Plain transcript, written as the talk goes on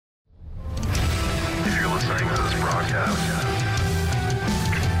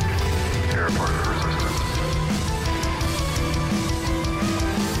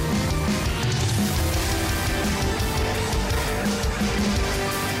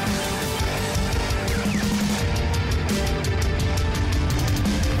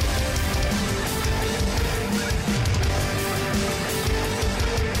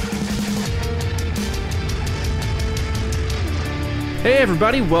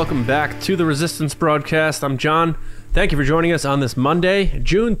everybody, welcome back to the Resistance broadcast. I'm John. Thank you for joining us on this Monday,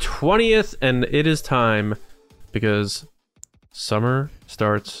 June 20th, and it is time, because summer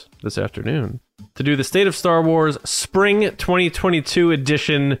starts this afternoon, to do the State of Star Wars Spring 2022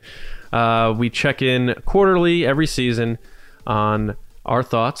 edition. We check in quarterly every season on our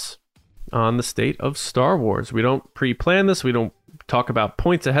thoughts on the state of Star Wars. We don't pre-plan this. We don't talk about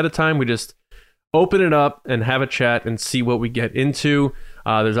points ahead of time. We just open it up and have a chat and see what we get into.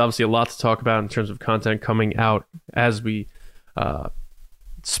 There's obviously a lot to talk about in terms of content coming out as we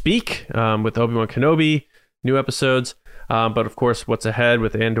speak with Obi-Wan Kenobi, new episodes. But of course, what's ahead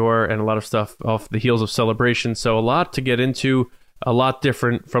with Andor and a lot of stuff off the heels of Celebration. So a lot to get into, a lot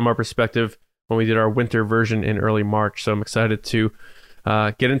different from our perspective when we did our winter version in early March. So I'm excited to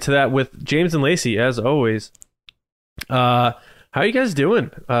get into that with James and Lacey, as always. How are you guys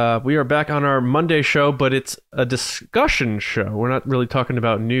doing? We are back on our Monday show, but it's a discussion show. We're not really talking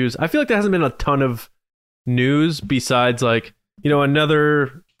about news. I feel like there hasn't been a ton of news besides, like, you know,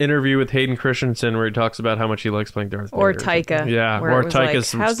 another interview with Hayden Christensen where he talks about how much he likes playing Darth Vader. Or Taika. Yeah, or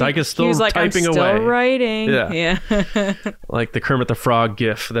Taika's, like, Taika's still like, typing I'm still away. Writing. Yeah. Like the Kermit the Frog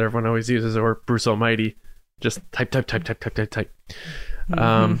gif that everyone always uses, or Bruce Almighty. Just type. Though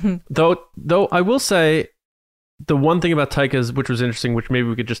I will say, the one thing about Taika, which was interesting, which maybe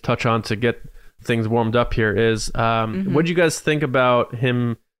we could just touch on to get things warmed up here, is what do you guys think about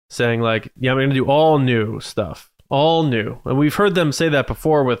him saying, like, yeah, I'm going to do all new stuff, all new? And we've heard them say that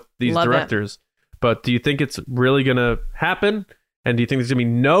before with these directors, but do you think it's really going to happen? And do you think there's going to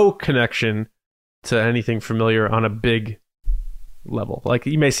be no connection to anything familiar on a big level? Like,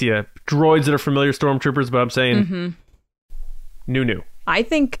 you may see droids that are familiar stormtroopers, but I'm saying new. I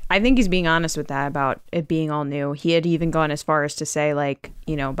think he's being honest with that about it being all new. He had even gone as far as to say, like,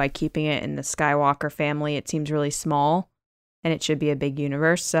 you know, by keeping it in the Skywalker family, it seems really small and it should be a big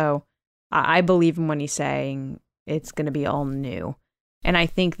universe. So I believe him when he's saying it's going to be all new. And I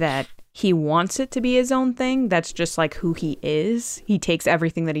think that he wants it to be his own thing. That's just like who he is. He takes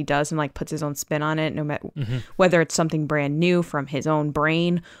everything that he does and like puts his own spin on it, no matter whether it's something brand new from his own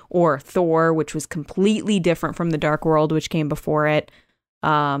brain or Thor, which was completely different from the Dark World, which came before it.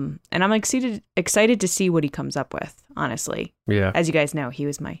 And I'm excited to see what he comes up with, honestly. Yeah. As you guys know, he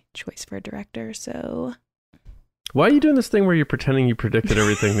was my choice for a director, so... Why are you doing this thing where you're pretending you predicted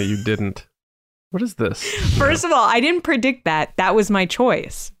everything that you didn't? What is this? First of all, I didn't predict that. That was my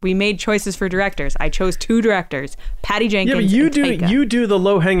choice. We made choices for directors. I chose 2 directors, Patty Jenkins and Taika. You do the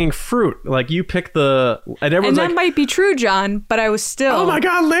low-hanging fruit. Like, you pick the... And everyone's that might be true, John, but I was still... Oh my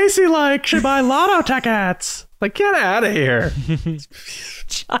God, Lacey, like, should buy lotto tickets. Like, get out of here.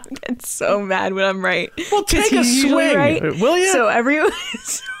 John gets so mad when I'm right. Well, take a swing, right? Will you? So every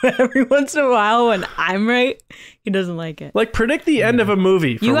once in a while when I'm right, he doesn't like it. Like, predict the end of a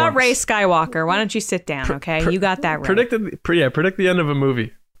movie. You got once. Rey Skywalker. Why don't you sit down, okay? You got that right. Predict the end of a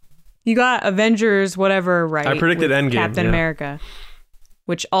movie. You got Avengers, whatever, right? I predicted Endgame. Captain America,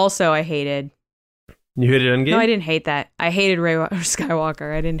 which also I hated. You hated Endgame? No, I didn't hate that. I hated Rey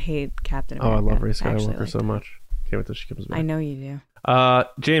Skywalker. I didn't hate Captain America. Oh, I love Rey Skywalker so much. Can't wait till she comes back. I know you do.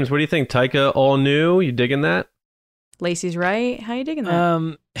 James, what do you think? Taika, all new? You digging that? Lacey's right. How you digging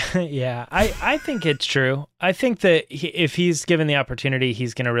that? Yeah, I think it's true. I think that if he's given the opportunity,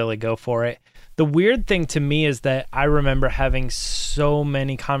 he's going to really go for it. The weird thing to me is that I remember having so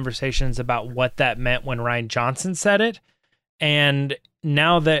many conversations about what that meant when Rian Johnson said it. And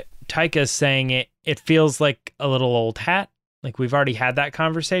now that Taika's saying it, it feels like a little old hat. Like, we've already had that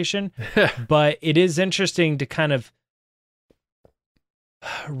conversation. But it is interesting to kind of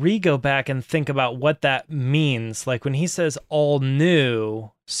go back and think about what that means. Like, when he says all new,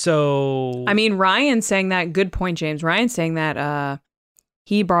 so... I mean, Ryan's saying that, good point, James. Ryan's saying that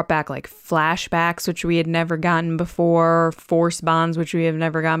he brought back, like, flashbacks, which we had never gotten before, force bonds, which we have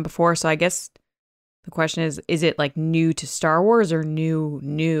never gotten before. So I guess the question is it, like, new to Star Wars or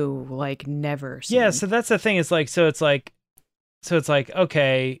new, like, never seen? Yeah, so that's the thing. It's like,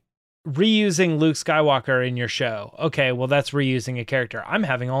 okay, reusing Luke Skywalker in your show. Okay, well, that's reusing a character. I'm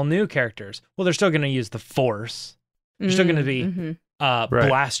having all new characters. Well, they're still going to use the Force. There's still going to be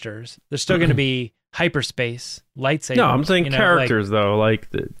blasters. There's still going to be hyperspace, lightsaber. No, I'm saying characters, though. Like,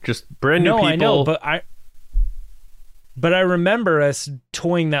 just brand new people. I know, but I remember us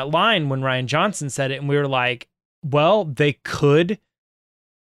toying that line when Rian Johnson said it, and we were like, well, they could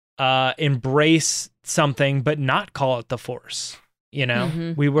embrace something but not call it the Force. You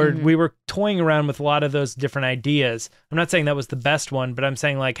know, we were toying around with a lot of those different ideas. I'm not saying that was the best one, but I'm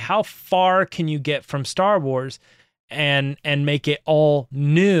saying, like, how far can you get from Star Wars and make it all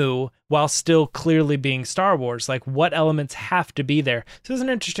new while still clearly being Star Wars? Like, what elements have to be there? So it was an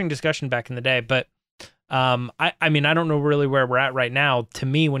interesting discussion back in the day, but I mean, I don't know really where we're at right now. To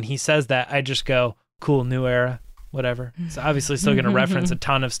me, when he says that, I just go, cool, new era, whatever. It's obviously still going to reference a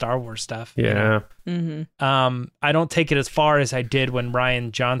ton of Star Wars stuff. Yeah. I don't take it as far as I did when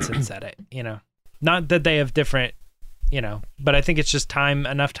Rian Johnson said it, Not that they have different, but I think it's just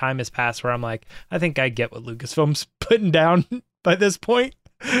enough time has passed where I'm like, I think I get what Lucasfilm's putting down by this point.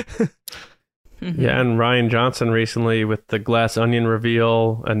 Yeah, and Rian Johnson recently with the Glass Onion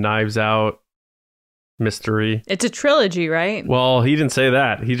reveal, a Knives Out mystery. It's a trilogy, right? Well, he didn't say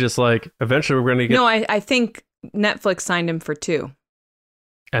that. He just eventually we're going to get... No, I think Netflix signed him for 2.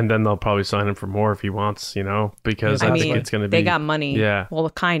 And then they'll probably sign him for more if he wants, because I think it's going to be... They got money. Yeah. Well,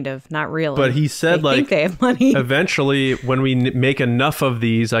 kind of, not really. But he said think they have money. Eventually, when we make enough of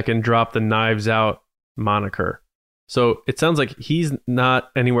these, I can drop the Knives Out moniker. So it sounds like he's not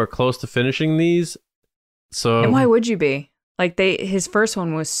anywhere close to finishing these. So and why would you be? His first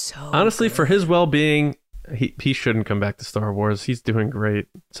one was so honestly, good. for his well-being, he shouldn't come back to Star Wars. He's doing great.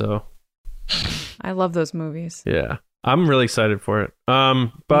 So I love those movies. Yeah. I'm really excited for it.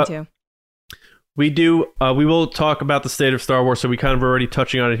 But me too. We will talk about the state of Star Wars, so we kind of already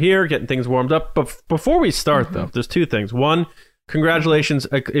touching on it here, getting things warmed up. But before we start, though, there's 2 things. One, congratulations.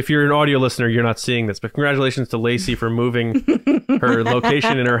 If you're an audio listener, you're not seeing this, but congratulations to Lacey for moving her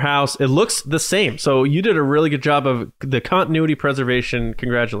location in her house. It looks the same. So you did a really good job of the continuity preservation.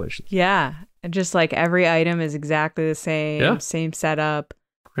 Congratulations. Yeah. And just every item is exactly the same. Yeah. Same setup.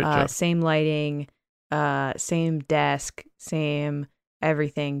 Great job. Same lighting. Same desk. Same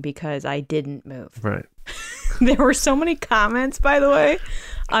everything, because I didn't move. Right. There were so many comments, by the way,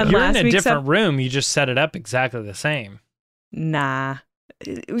 on You're last in a week's different room. You just set it up exactly the same. Nah.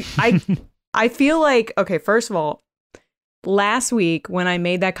 I feel like, okay, first of all, last week when I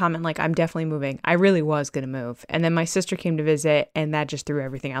made that comment, I'm definitely moving, I really was going to move. And then my sister came to visit, and that just threw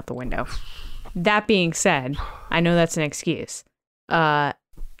everything out the window. That being said, I know that's an excuse.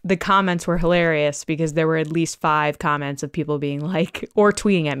 The comments were hilarious because there were at least 5 comments of people being or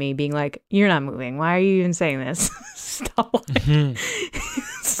tweeting at me being like, you're not moving. Why are you even saying this? Stop.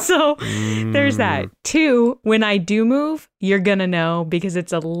 So there's that. 2, when I do move, you're going to know because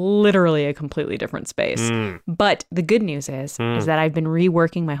it's literally a completely different space. But the good news is that I've been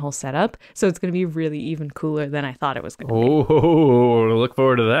reworking my whole setup. So it's going to be really even cooler than I thought it was going to be. Oh, look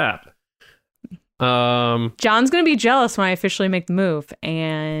forward to that. John's going to be jealous when I officially make the move.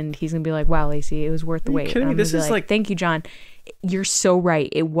 And he's going to be like, wow, Lacey, it was worth the wait. Kidding me? This is thank you, John. You're so right.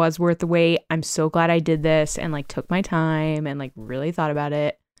 It was worth the wait. I'm so glad I did this and took my time and really thought about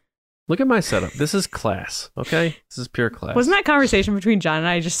it. Look at my setup. This is class, okay? This is pure class. Wasn't that conversation between John and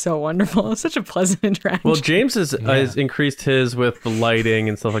I just so wonderful? It was such a pleasant interaction. Well, James has increased his with the lighting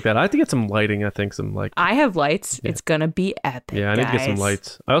and stuff like that. I have to get some lighting. I have lights. Yeah. It's going to be epic, Yeah, I need to get some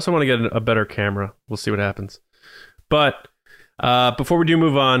lights. I also want to get a better camera. We'll see what happens. But before we do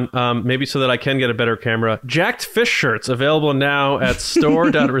move on, maybe so that I can get a better camera, Jacked Fish shirts available now at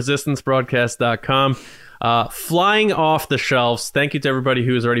store.resistancebroadcast.com. Flying off the shelves. Thank you to everybody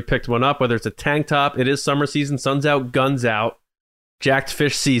who has already picked one up, whether it's a tank top. It is summer season. Sun's out, guns out. Jacked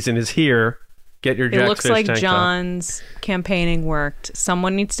Fish season is here. Get your Jacked Fish It looks like tank John's campaigning worked.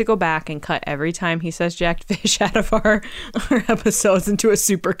 Someone needs to go back and cut every time he says Jacked Fish out of our episodes into a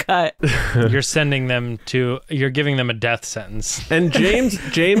super cut. You're giving them a death sentence. And James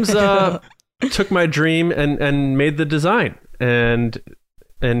took my dream and made the design. And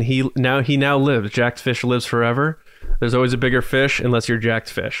he now lives. Jacked Fish lives forever. There's always a bigger fish unless you're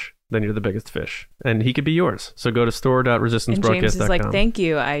Jacked Fish. Then you're the biggest fish. And he could be yours. So go to store.resistancebroadcast.com. And James is like, thank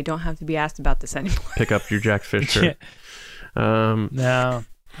you. I don't have to be asked about this anymore. Pick up your Jacked Fish shirt. No.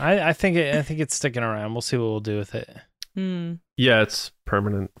 I think it's sticking around. We'll see what we'll do with it. Yeah, it's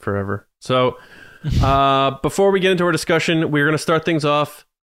permanent forever. So before we get into our discussion, we're going to start things off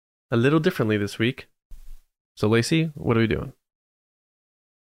a little differently this week. So Lacey, what are we doing?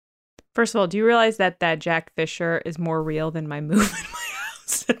 First of all, do you realize that Jacked Fish shirt is more real than my move in my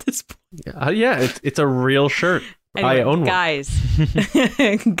house at this point? Yeah, it's a real shirt. Anyway, I own one. Guys,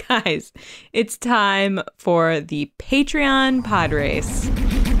 it's time for the Patreon pod race.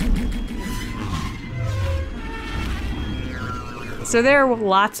 So there are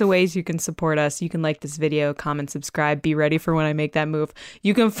lots of ways you can support us. You can like this video, comment, subscribe, be ready for when I make that move.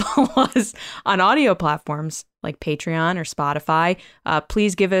 You can follow us on audio platforms like Patreon or Spotify.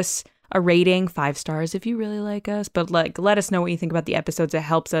 Please give us a rating, 5 stars if you really like us, but let us know what you think about the episodes. It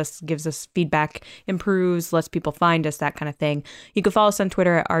helps us, gives us feedback, improves, lets people find us, that kind of thing. You can follow us on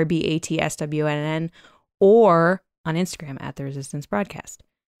Twitter at RBATSWNN, or on Instagram at The Resistance Broadcast.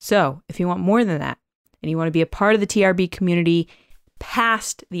 So if you want more than that, and you want to be a part of the TRB community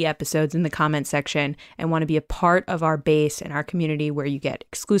past the episodes in the comment section and want to be a part of our base and our community where you get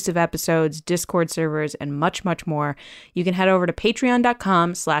exclusive episodes, Discord servers, and much, much more, you can head over to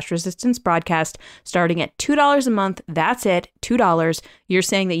patreon.com/resistance broadcast starting at $2 a month. That's it, $2. You're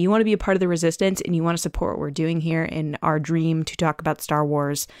saying that you want to be a part of the resistance and you want to support what we're doing here in our dream to talk about Star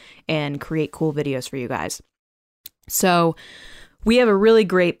Wars and create cool videos for you guys. So we have a really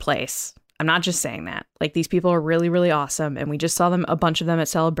great place. I'm not just saying that. Like, these people are really, really awesome. And we just saw a bunch of them at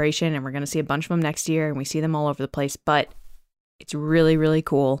Celebration, and we're going to see a bunch of them next year, and we see them all over the place. But it's really, really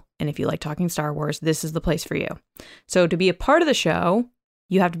cool. And if you like talking Star Wars, this is the place for you. So to be a part of the show,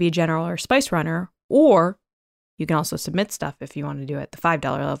 you have to be a general or spice runner, or you can also submit stuff if you want to do it at the $5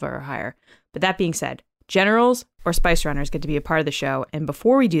 level or higher. But that being said, generals or spice runners get to be a part of the show. And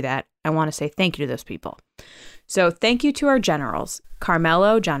before we do that, I want to say thank you to those people. So thank you to our generals: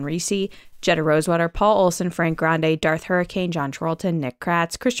 Carmelo, John Reese, Jetta Rosewater, Paul Olson, Frank Grande, Darth Hurricane, John Charlton, Nick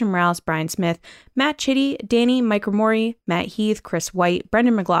Kratz, Christian Morales, Brian Smith, Matt Chitty, Danny, Mike Mori, Matt Heath, Chris White,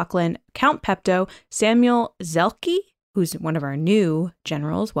 Brendan McLaughlin, Count Pepto, Samuel Zelke, who's one of our new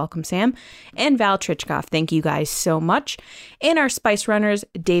generals. Welcome, Sam. And Val Trichkoff. Thank you guys so much. And our Spice Runners: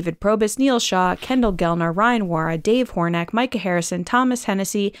 David Probus, Neil Shaw, Kendall Gellner, Ryan Wara, Dave Hornack, Micah Harrison, Thomas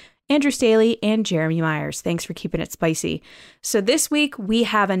Hennessy, Andrew Staley, and Jeremy Myers. Thanks for keeping it spicy. So this week we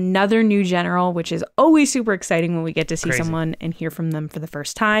have another new general, which is always super exciting when we get to see someone and hear from them for the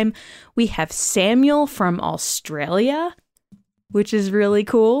first time. We have Samuel from Australia, which is really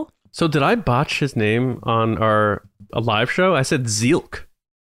cool. So did I botch his name on a live show? I said Zealk.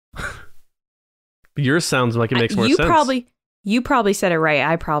 Yours sounds like it makes more sense. You probably said it right.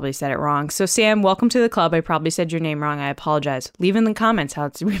 I probably said it wrong. So Sam, welcome to the club. I probably said your name wrong. I apologize. Leave in the comments how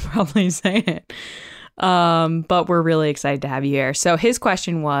we probably say it. But we're really excited to have you here. So his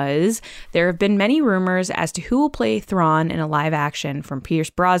question was, there have been many rumors as to who will play Thrawn in a live action, from Pierce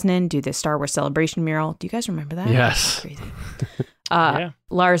Brosnan do the Star Wars Celebration mural. Do you guys remember that? Yes. Crazy.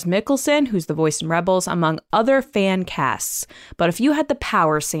 Lars Mikkelsen, who's the voice in Rebels, among other fan casts. But if you had the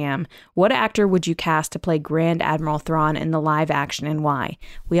power, Sam, what actor would you cast to play Grand Admiral Thrawn in the live action, and why?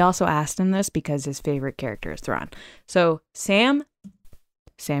 We also asked him this because his favorite character is Thrawn. So Samuel,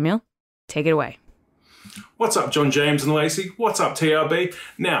 take it away. What's up, John James and Lacey? What's up, TRB?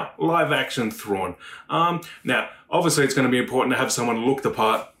 Now, live action Thrawn. Now, obviously it's going to be important to have someone look the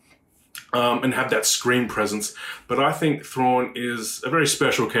part and have that screen presence. But I think Thrawn is a very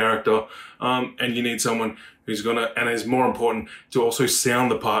special character, and you need someone who's and is more important, to also sound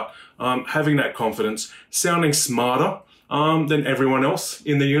the part, having that confidence, sounding smarter than everyone else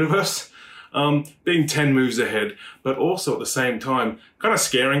in the universe, being 10 moves ahead, but also at the same time kind of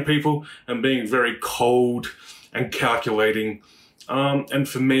scaring people and being very cold and calculating. And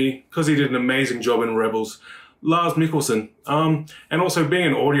for me, because he did an amazing job in Rebels, Lars Mikkelsen, and also being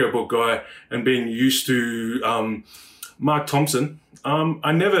an audiobook guy and being used to Mark Thompson,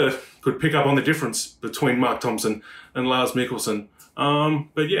 I never could pick up on the difference between Mark Thompson and Lars Mikkelsen.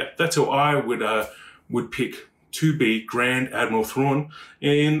 But yeah, that's who I would pick to be Grand Admiral Thrawn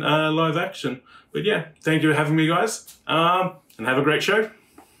in live action. But yeah, thank you for having me, guys, and have a great show.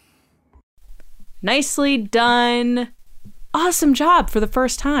 Nicely done. Awesome job for the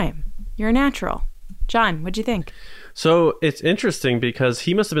first time. You're a natural. John, what'd you think? So it's interesting because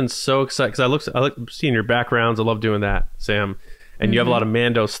he must have been so excited, because I like seeing your backgrounds. I love doing that, Sam. And you have a lot of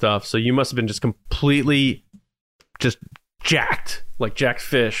Mando stuff, so you must have been just completely just jacked, like Jack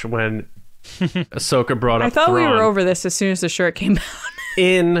Fish, when Ahsoka brought up I thought Thrawn we were over this as soon as the shirt came out.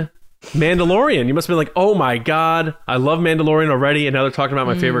 in Mandalorian. You must have been like, oh my God, I love Mandalorian already, and now they're talking about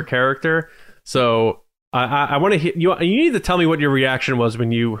my favorite character. So I want to hear you need to tell me what your reaction was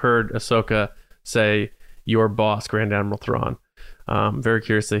when you heard Ahsoka say your boss, Grand Admiral Thrawn. Very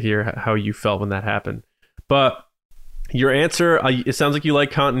curious to hear how you felt when that happened. But your answer, it sounds like you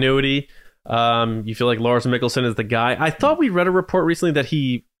like continuity. You feel like Lars Mikkelsen is the guy. I thought we read a report recently that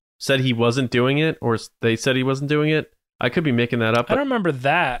he said he wasn't doing it, or they said he wasn't doing it. I could be making that up. I don't remember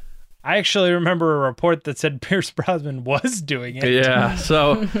that. I actually remember a report that said Pierce Brosnan was doing it. Yeah,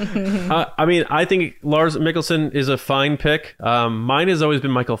 so I mean, I think Lars Mikkelsen is a fine pick. Mine has always been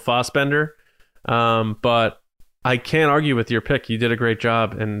Michael Fassbender. But I can't argue with your pick. You did a great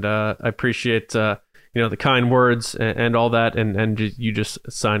job, and I appreciate the kind words and all that, and you just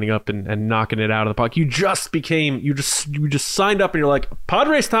signing up and knocking it out of the park. You just signed up and you're like,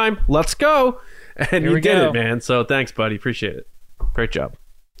 Padres time, let's go, and you did it, man. So thanks, buddy. Appreciate it. Great job,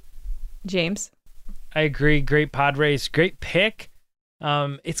 James. I agree. Great Padres. Great pick.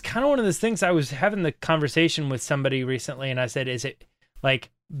 It's kind of one of those things. I was having the conversation with somebody recently, and I said, is it like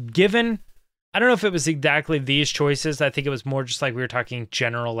given, I don't know if it was exactly these choices. I think it was more just like we were talking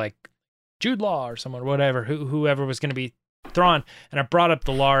general, like Jude Law or someone, or whatever, whoever was going to be Thrawn. And I brought up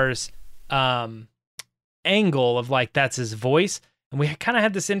the Lars angle of like, that's his voice. And we kind of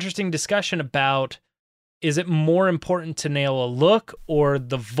had this interesting discussion about, is it more important to nail a look or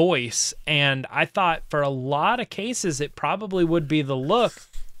the voice? And I thought for a lot of cases, it probably would be the look.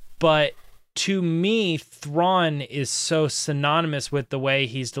 But to me, Thrawn is so synonymous with the way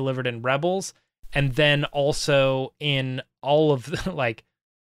he's delivered in Rebels. And then also in all of the, like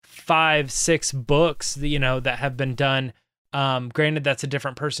 5-6 books, that have been done. Granted, that's a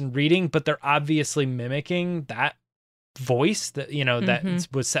different person reading, but they're obviously mimicking that voice that, that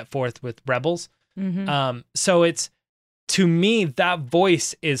was set forth with Rebels. So it's, to me, that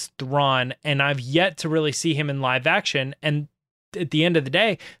voice is Thrawn, and I've yet to really see him in live action. And at the end of the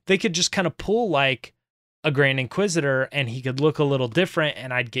day, they could just kind of pull like a Grand Inquisitor and he could look a little different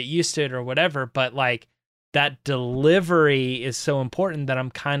and I'd get used to it or whatever. But like that delivery is so important that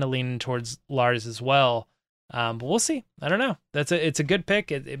I'm kind of leaning towards Lars as well. But we'll see. I don't know. It's a good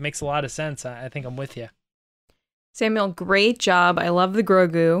pick. It makes a lot of sense. I think I'm with you. Samuel, great job. I love the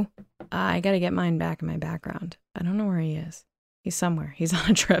Grogu. I got to get mine back in my background. I don't know where he is. He's somewhere. He's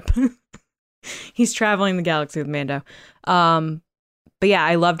on a trip. He's traveling the galaxy with Mando. But yeah,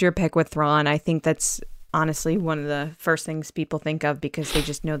 I loved your pick with Thrawn. I think that's honestly one of the first things people think of because they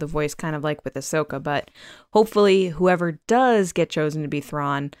just know the voice, kind of like with Ahsoka. But hopefully whoever does get chosen to be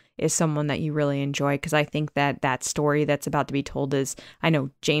Thrawn is someone that you really enjoy, because I think that story that's about to be told is, I know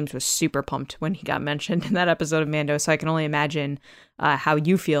James was super pumped when he got mentioned in that episode of Mando, so I can only imagine how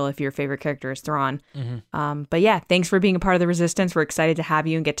you feel if your favorite character is Thrawn. But yeah, thanks for being a part of the Resistance. We're excited to have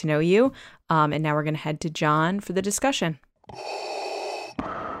you and get to know you. And now we're going to head to John for the discussion.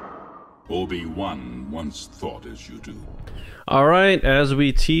 Obi-Wan once thought as you do. All right, as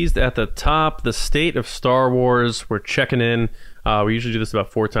we teased at the top, the state of Star Wars, we're checking in. We usually do this about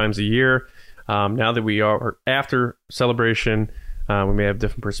 4 times a year. Now that we are after Celebration, we may have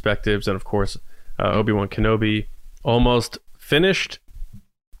different perspectives. And of course, Obi-Wan Kenobi almost finished.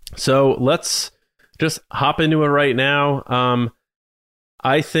 So let's just hop into it right now.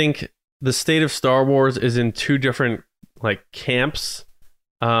 I think the state of Star Wars is in 2 different camps.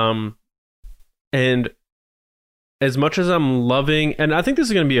 And as much as I'm loving, and I think this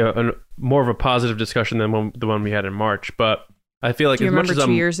is going to be a more of a positive discussion than the one we had in March, but I feel like Do you as much remember as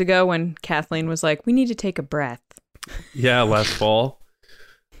 2 years ago when Kathleen was like, we need to take a breath? Yeah, last fall.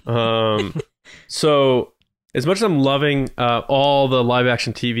 So as much as I'm loving all the live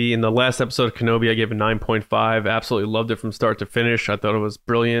action TV, in the last episode of Kenobi, I gave a 9.5. Absolutely loved it from start to finish. I thought it was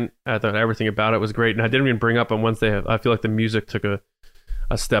brilliant. I thought everything about it was great. And I didn't even bring up on Wednesday, I feel like the music took a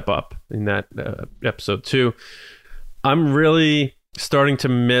step up in that episode too. I'm really starting to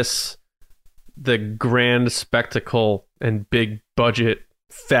miss the grand spectacle and big budget,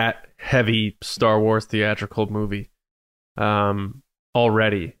 fat, heavy Star Wars theatrical movie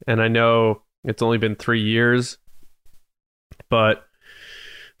already. And I know it's only been 3 years, but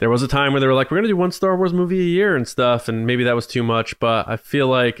there was a time where they were like, we're going to do 1 Star Wars movie a year and stuff. And maybe that was too much, but I feel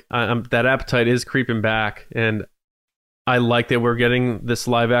like that appetite is creeping back. And I like that we're getting this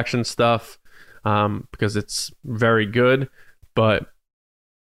live action stuff because it's very good, but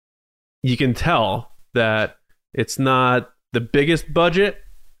you can tell that it's not the biggest budget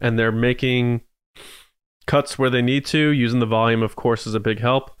and they're making cuts where they need to. Using the volume, of course, is a big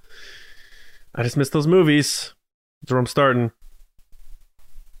help. I just miss those movies. That's where I'm starting.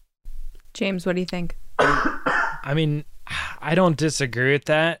 James, what do you think? I mean, I don't disagree with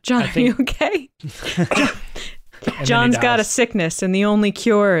that. John, I think, are you okay? and John's then he got a dies. sickness, and the only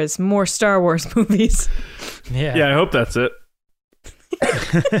cure is more Star Wars movies. Yeah. I hope that's it.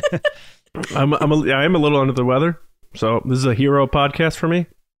 I am a little under the weather, so this is a hero podcast for me.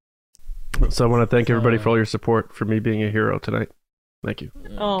 So I want to thank everybody for all your support for me being a hero tonight. Thank you.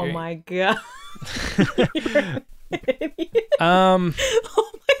 Oh Great. my god. Um,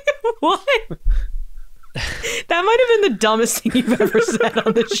 Oh my god. What? That might have been the dumbest thing you've ever said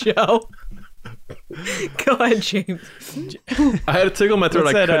on the show. Go ahead, James. I had a tickle in my throat.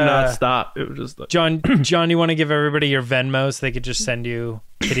 What's I that, could not stop. It was just like, John, you want to give everybody your Venmo so they could just send you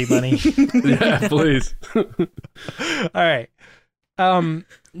kitty money? yeah, please. All right.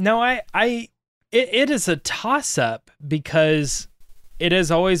 No, it is a toss up because it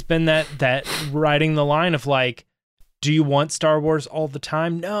has always been that riding the line of like, do you want Star Wars all the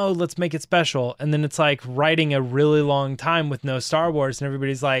time? No, let's make it special. And then it's like riding a really long time with no Star Wars, and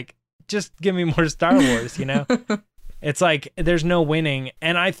everybody's like, just give me more Star Wars, you know? It's like there's no winning.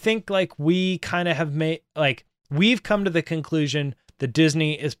 And I think like we kind of have made like we've come to the conclusion that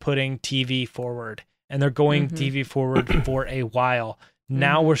Disney is putting TV forward and they're going TV forward for a while.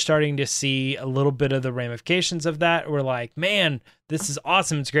 Now we're starting to see a little bit of the ramifications of that. We're like, man, this is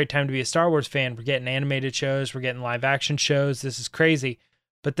awesome. It's a great time to be a Star Wars fan. We're getting animated shows. We're getting live action shows. This is crazy.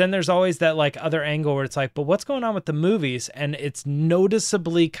 But then there's always that like other angle where it's like, but what's going on with the movies? And it's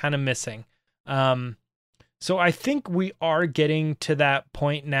noticeably kind of missing. So I think we are getting to that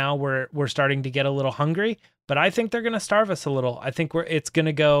point now where we're starting to get a little hungry, but I think they're going to starve us a little. I think it's going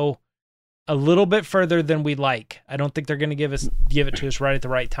to go a little bit further than we like. I don't think they're going to give it to us right at the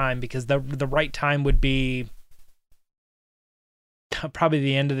right time, because the right time would be probably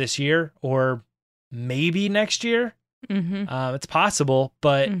the end of this year or maybe next year. It's possible,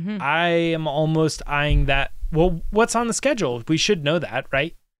 but I am almost eyeing that. Well, what's on the schedule? We should know that,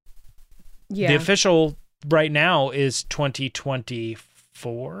 right? Yeah. The official right now is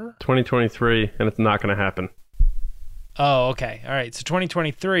 2024. 2023, and it's not going to happen. Oh, okay. All right. So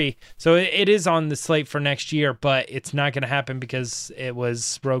 2023. So it is on the slate for next year, but it's not going to happen because it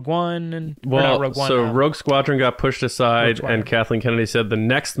was Rogue One and Rogue Squadron got pushed aside, and Kathleen Kennedy said the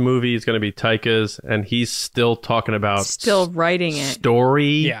next movie is going to be Taika's, and he's still talking about writing it.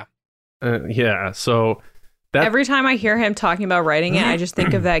 Story. Yeah. Yeah. So every time I hear him talking about writing it, I just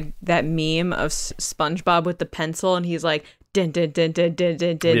think of that meme of SpongeBob with the pencil, and he's like, din, din, din, din, din,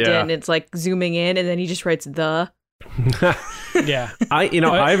 din, din, and it's like zooming in, and then he just writes the. Yeah. I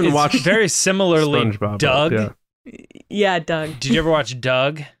haven't watched very similarly SpongeBob, Doug. Yeah, Doug. Did you ever watch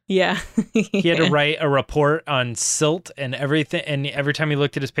Doug? Yeah. He had to write a report on silt and everything, and every time he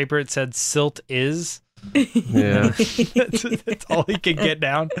looked at his paper it said silt is. Yeah. that's all he could get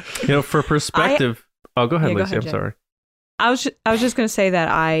down. For perspective. Go ahead, Lacey. I'm Jen. sorry. I was just going to say that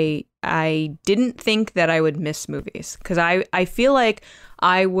I didn't think that I would miss movies, because I feel like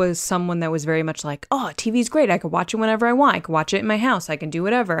I was someone that was very much like, oh, TV's great. I could watch it whenever I want. I could watch it in my house. I can do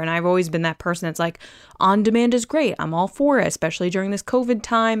whatever. And I've always been that person that's like, on demand is great. I'm all for it, especially during this COVID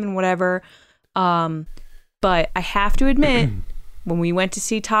time and whatever. But I have to admit, when we went to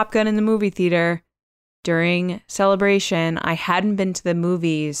see Top Gun in the movie theater during Celebration, I hadn't been to the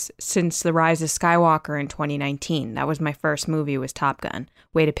movies since The Rise of Skywalker in 2019. That was my first movie, was Top Gun.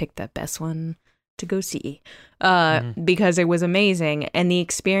 Way to pick the best one to go see, because it was amazing. And the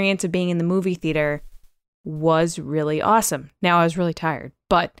experience of being in the movie theater was really awesome. Now, I was really tired,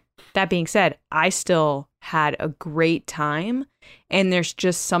 but that being said, I still had a great time. And there's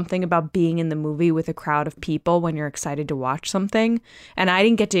just something about being in the movie with a crowd of people when you're excited to watch something. And I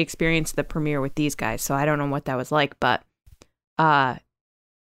didn't get to experience the premiere with these guys, so I don't know what that was like, but I'm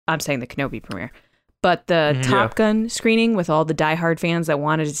saying the Kenobi premiere. But the Top Gun screening with all the diehard fans that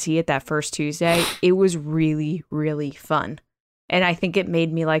wanted to see it that first Tuesday, it was really, really fun. And I think it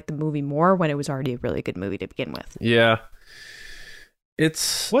made me like the movie more when it was already a really good movie to begin with. Yeah.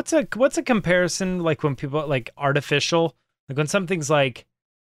 What's a comparison, like when people like artificial, like when something's like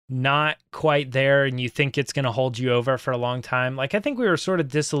not quite there and you think it's going to hold you over for a long time. Like I think we were sort of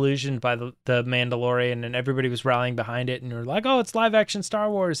disillusioned by the Mandalorian, and everybody was rallying behind it, and we were like, oh, it's live action Star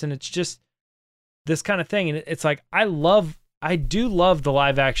Wars, and it's just this kind of thing. And it's like, I do love the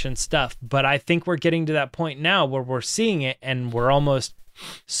live action stuff, but I think we're getting to that point now where we're seeing it and we're almost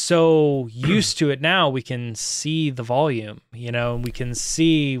so used to it now, we can see the volume, and we can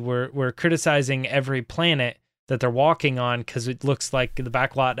see we're criticizing every planet that they're walking on because it looks like the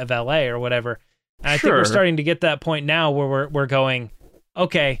backlot of LA or whatever. And I think we're starting to get that point now where we're going,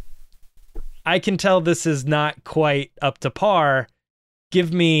 okay, I can tell this is not quite up to par.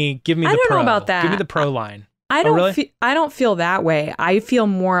 Give me the pro. I don't know about that. Give me the pro line. I don't feel that way. I feel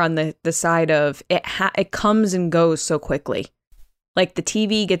more on the side of it comes and goes so quickly. Like the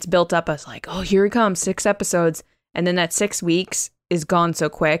TV gets built up as like, oh, here it comes, 6 episodes. And then that 6 weeks is gone so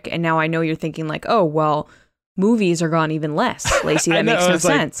quick. And now I know you're thinking like, oh, well, movies are gone even less. Lacey, that makes no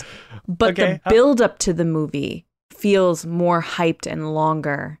sense. But the build up to the movie feels more hyped and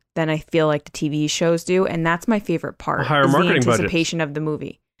longer than I feel like the TV shows do. And that's my favorite part. Higher marketing the anticipation of the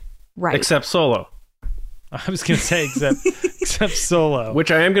movie. Right. Except Solo. I was going to say except Solo.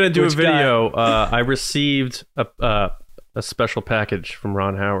 Which I am going to do a video. I received a special package from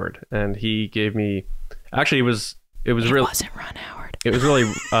Ron Howard, and he gave me, actually it wasn't Ron Howard. It was really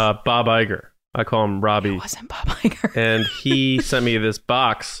Bob Iger. I call him Robbie. It wasn't Bob Iger. And he sent me this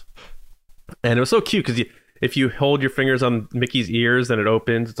box, and it was so cute because if you hold your fingers on Mickey's ears, then it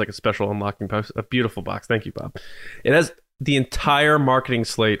opens. It's like a special unlocking box. A beautiful box. Thank you, Bob. It has the entire marketing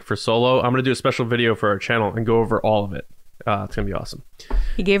slate for Solo. I'm going to do a special video for our channel and go over all of it. It's going to be awesome.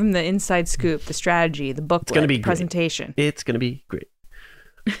 He gave him the inside scoop, the strategy, the booklet, gonna be the great. presentation. It's gonna be great.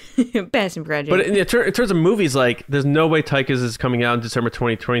 Best and graduate. But in terms of movies, like, there's no way Tychus is coming out in December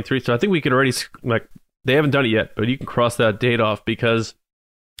 2023. So I think we could already, like, they haven't done it yet, but you can cross that date off because,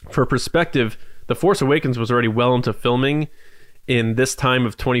 for perspective, The Force Awakens was already well into filming in this time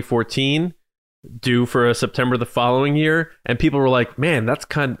of 2014, due for a September the following year, and people were like, "Man, that's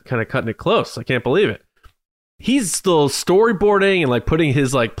kind of cutting it close. I can't believe it." He's still storyboarding and like putting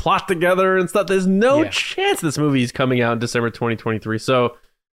his like plot together and stuff. There's no chance this movie is coming out in December 2023. So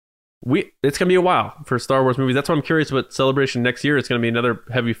it's gonna be a while for Star Wars movies. That's why I'm curious what Celebration next year. It's gonna be another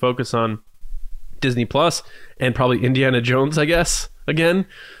heavy focus on Disney Plus and probably Indiana Jones, I guess, again,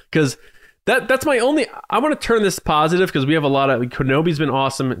 because that's my only. I want to turn this positive because we have a lot of Kenobi's been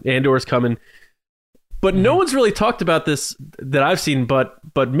awesome. Andor's coming, but no one's really talked about this that I've seen. But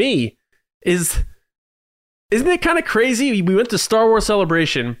me isn't it kind of crazy? We went to Star Wars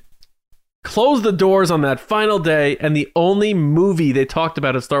Celebration, closed the doors on that final day, and the only movie they talked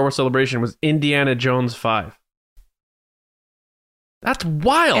about at Star Wars Celebration was Indiana Jones 5. That's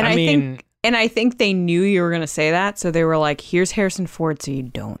wild. And I think they knew you were going to say that, so they were like, here's Harrison Ford, so you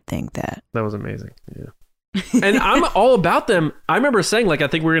don't think that. That was amazing. Yeah. And I'm all about them. I remember saying, like, I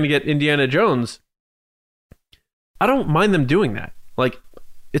think we're going to get Indiana Jones. I don't mind them doing that. Like,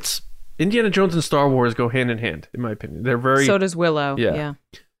 it's Indiana Jones and Star Wars go hand in hand, in my opinion. They're very... So does Willow. Yeah.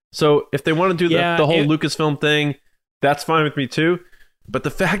 So if they want to do the whole Lucasfilm thing, that's fine with me too. But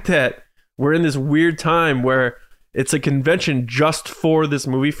the fact that we're in this weird time where it's a convention just for this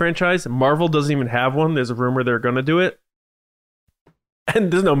movie franchise, Marvel doesn't even have one. There's a rumor they're going to do it.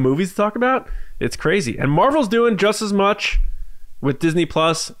 And there's no movies to talk about. It's crazy. And Marvel's doing just as much with Disney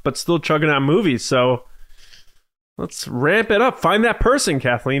Plus, but still chugging out movies. So let's ramp it up. Find that person,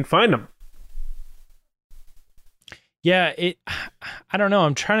 Kathleen. Find them. Yeah, I don't know.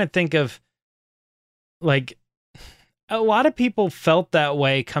 I'm trying to think of, like, a lot of people felt that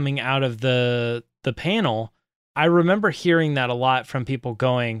way coming out of the panel. I remember hearing that a lot from people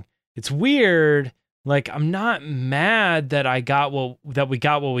going, it's weird. Like, I'm not mad that we got what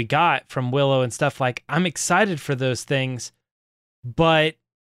we got from Willow and stuff. Like, I'm excited for those things, but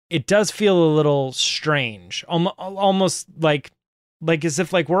it does feel a little strange. Almost like as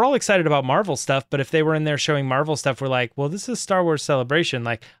if like we're all excited about Marvel stuff, but if they were in there showing Marvel stuff, we're like, well, this is Star Wars Celebration.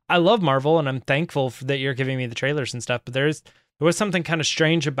 Like, I love Marvel and I'm thankful that you're giving me the trailers and stuff, but there was something kind of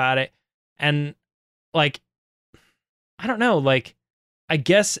strange about it. And like, I don't know, like, I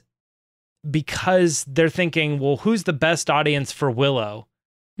guess because they're thinking, well, who's the best audience for Willow?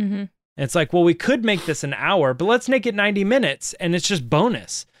 Mm-hmm. It's like, well, we could make this an hour, but let's make it 90 minutes and it's just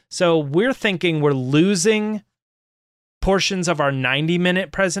bonus. So we're thinking we're losing portions of our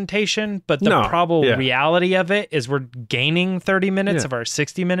 90-minute presentation, but the probable reality of it is we're gaining 30 minutes of our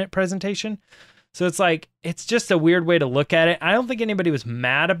 60-minute presentation. So it's like, it's just a weird way to look at it. I don't think anybody was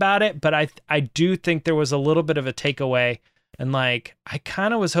mad about it, but I do think there was a little bit of a takeaway. And like, I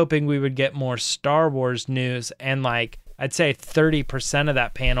kind of was hoping we would get more Star Wars news. And like, I'd say 30% of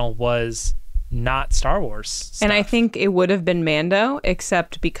that panel was not Star Wars stuff. And I think it would have been Mando,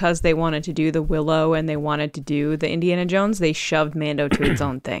 except because they wanted to do the Willow and they wanted to do the Indiana Jones, they shoved Mando to its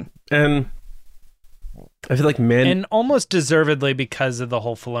own thing. And I feel like and almost deservedly because of the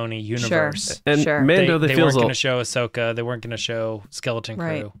whole Filoni universe. Mando, they weren't going to show Ahsoka. They weren't going to show Skeleton Crew.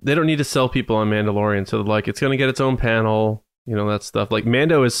 Right. They don't need to sell people on Mandalorian, so like it's going to get its own panel. You know, that stuff. Like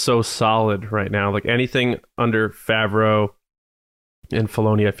Mando is so solid right now. Like anything under Favreau and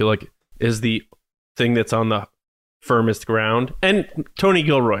Filoni, I feel like is the thing that's on the firmest ground. And Tony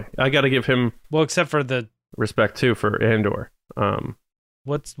Gilroy, I got to give him except for the respect too for Andor.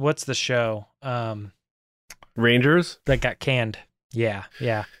 What's the show? Rangers that got canned. Yeah.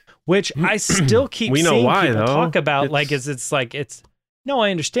 Which I still keep we know seeing why, people though. talk about. No,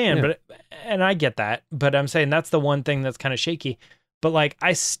 I understand, but and I get that, but I'm saying that's the one thing that's kind of shaky. But like,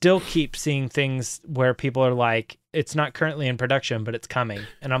 I still keep seeing things where people are like, it's not currently in production, but it's coming,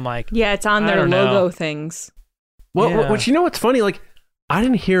 and I'm like, yeah, it's on their logo things. Well, which you know what's funny? Like, I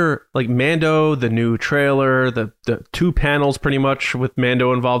didn't hear like Mando, the new trailer, the 2 panels pretty much with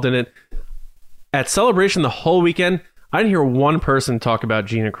Mando involved in it. At Celebration the whole weekend, I didn't hear one person talk about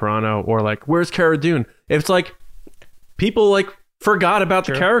Gina Carano or like, where's Cara Dune? It's like people like forgot about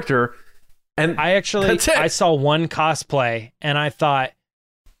the character. And I saw one cosplay and I thought,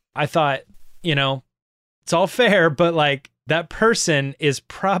 you know, it's all fair, but like that person is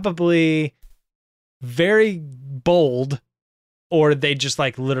probably very bold or they just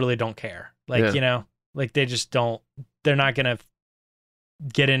like literally don't care. Like, you know, like they just don't, they're not going to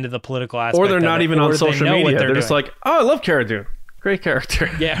get into the political aspect, or they're not even on social media. They're just like, oh, I love Cara Dune. Great character.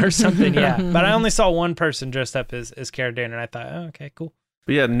 Yeah, or something. Yeah, but I only saw one person dressed up as Cara Dune, and I thought, oh, okay, cool.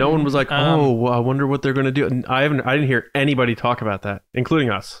 But yeah, no one was like, "Oh, well, I wonder what they're going to do." And I didn't hear anybody talk about that,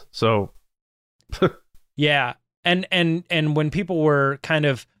 including us. So, yeah, and when people were kind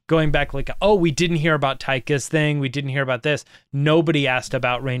of going back, like, "Oh, we didn't hear about Taika's thing. We didn't hear about this." Nobody asked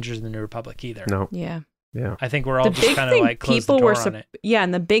about Rangers of the New Republic either. no, Yeah. yeah, I think we're all just kind of like closed the people door were on it. yeah,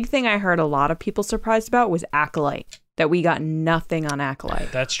 and the big thing I heard a lot of people surprised about was Acolyte. That we got nothing on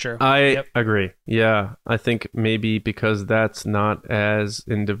Acolyte. That's true. I agree. Yeah, I think maybe because that's not as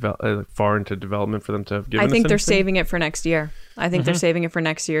far into development for them to have given. I think us they're anything. saving it for next year. I think they're saving it for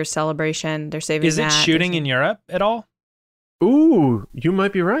next year's celebration. They're saving. Is it shooting in Europe at all? Ooh, you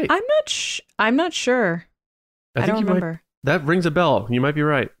might be right. I'm not sure. I don't think you might- remember. that rings a bell. You might be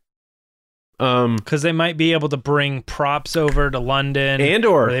right. Because they might be able to bring props over to London, Andor.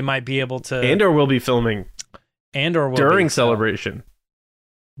 or they might be able to Andor will be filming Andor will during be, Celebration.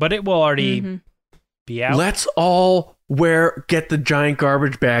 but it will already Mhm. be out. Let's all get the giant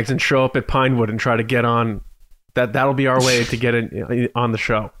garbage bags and show up at Pinewood and try to get on. That'll be our way to get on the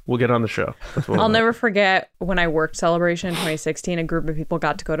show. We'll get on the show. That's what I'll we'll never forget when I worked Celebration in 2016. A group of people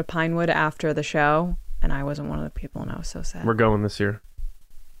got to go to Pinewood after the show, and I wasn't one of the people, and I was so sad. We're going this year.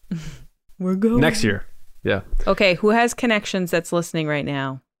 We're going Next year. Yeah. Okay, who has connections that's listening right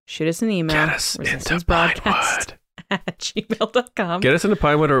now? Shoot us an email. Get us into resistancebroadcast at gmail.com. Get us into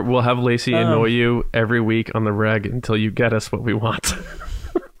Pinewood, or we'll have Lacey annoy you every week on the reg until you get us what we want.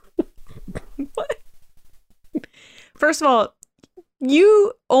 First of all,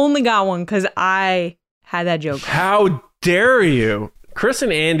 you only got one because I had that joke. How dare you? Chris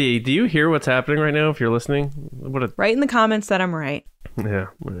and Andy, do you hear what's happening right now if you're listening? What a Write in the comments that I'm right. yeah.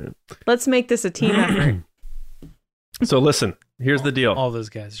 Right. Let's make this a team effort. So listen, here's the deal. All those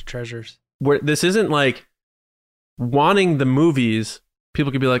guys are treasures. Where this isn't like wanting the movies,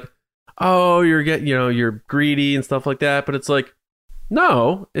 people could be like, "Oh, you're greedy and stuff like that," but it's like,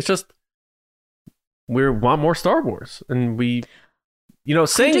 no, it's just we want more Star Wars, and we,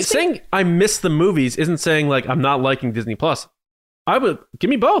 saying I miss the movies isn't saying like I'm not liking Disney Plus. I would give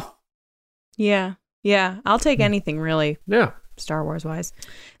me both. Yeah. I'll take anything really, Yeah. Star Wars wise.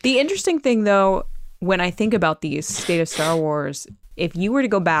 The interesting thing though, when I think about the state of Star Wars, if you were to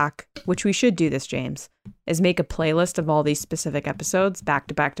go back, which we should do this, James, is make a playlist of all these specific episodes back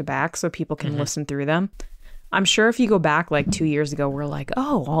to back to back so people can listen through them. I'm sure if you go back like 2 years ago, we're like,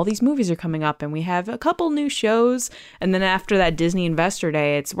 oh, all these movies are coming up and we have a couple new shows. And then after that Disney Investor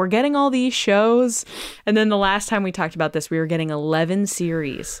Day, we're getting all these shows. And then the last time we talked about this, we were getting 11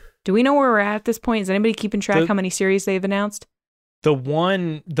 series. Do we know where we're at this point? Is anybody keeping track how many series they've announced? The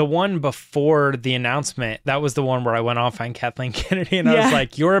one before the announcement, that was the one where I went off on Kathleen Kennedy and I was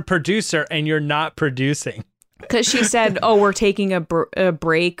like, you're a producer and you're not producing. Because she said, oh, we're taking a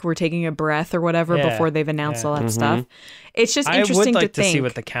break, we're taking a breath or whatever before they've announced all that stuff. It's just interesting I would like to think. see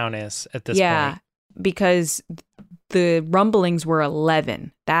what the count is at this point. Because the rumblings were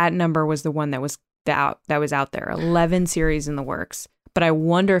 11. That number was the one that was out there. 11 series in the works. But I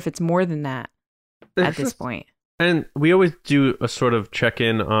wonder if it's more than that at this point. And we always do a sort of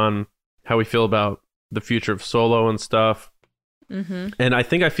check-in on how we feel about the future of Solo and stuff. Mm-hmm. And I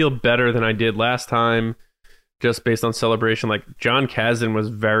think I feel better than I did last time, just based on Celebration. Like, John Kasdan was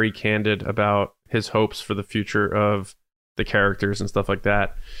very candid about his hopes for the future of the characters and stuff like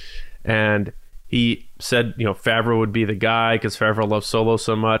that. And he said, Favreau would be the guy because Favreau loves Solo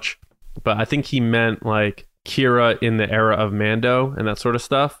so much. But I think he meant, like, Kira in the era of Mando and that sort of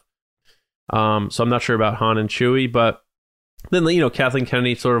stuff. So I'm not sure about Han and Chewie, but then, Kathleen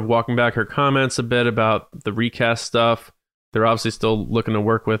Kennedy sort of walking back her comments a bit about the recast stuff. They're obviously still looking to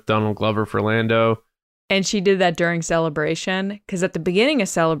work with Donald Glover for Lando. And she did that during Celebration, because at the beginning of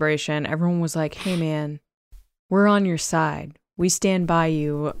Celebration, everyone was like, hey, man, we're on your side. We stand by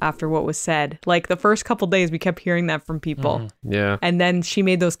you after what was said. Like, the first couple days, we kept hearing that from people. Mm-hmm. Yeah. And then she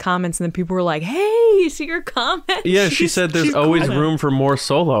made those comments, and then people were like, hey, you see your comment? Yeah, she said there's always cool. room for more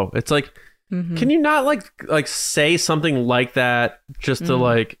Solo. It's like, can you not like say something like that just to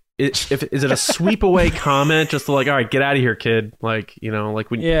like, is it a sweep away comment just to like, all right, get out of here, kid? Like,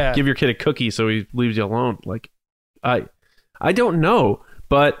 like when you give your kid a cookie so he leaves you alone. Like, I don't know,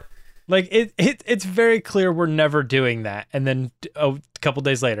 but like it's very clear we're never doing that. And then a couple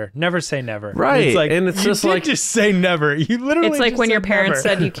days later, never say never. Right. It's like, and it's just like, just say never. You literally. It's like just when your said parents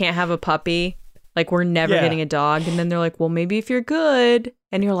never. said you can't have a puppy. Like, we're never getting a dog. And then they're like, well, maybe if you're good.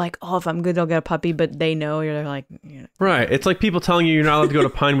 And you're like, oh, if I'm good, I'll get a puppy. But they know. You're like, right. It's like people telling you you're not allowed to go to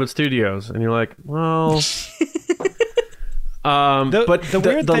Pinewood Studios. And you're like, well, But the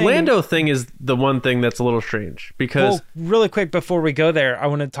weird the thing- Lando thing is the one thing that's a little strange because Well, really quick before we go there, I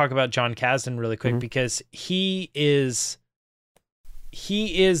want to talk about John Kasdan really quick because he is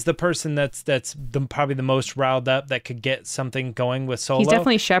the person that's probably the most riled up that could get something going with Solo. He's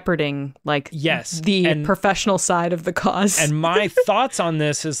definitely shepherding the professional side of the cause. And my thoughts on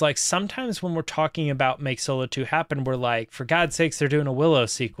this is like sometimes when we're talking about Make Solo 2 happen, we're like, for God's sakes, they're doing a Willow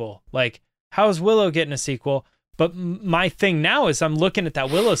sequel. Like, how is Willow getting a sequel? But my thing now is I'm looking at that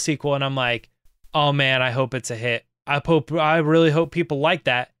Willow sequel and I'm like, oh man, I hope it's a hit. I really hope people like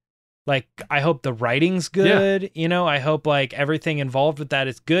that. Like, I hope the writing's good. You know, I hope like everything involved with that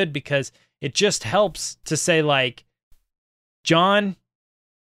is good because it just helps to say like, John,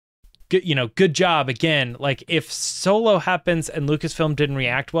 good job again. Like if Solo happens and Lucasfilm didn't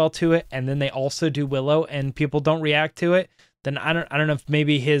react well to it, and then they also do Willow and people don't react to it, then I don't know if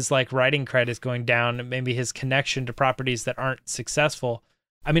maybe his like writing cred is going down and maybe his connection to properties that aren't successful.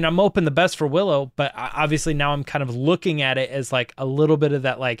 I mean, I'm hoping the best for Willow, but obviously now I'm kind of looking at it as like a little bit of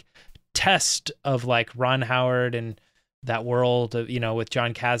that like test of like Ron Howard and that world of, with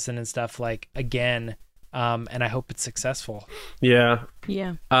John Kasdan and stuff like again. And I hope it's successful. Yeah.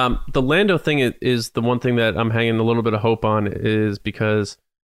 Yeah. The Lando thing is the one thing that I'm hanging a little bit of hope on is because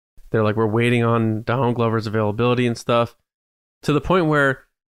they're like, we're waiting on Donald Glover's availability and stuff to the point where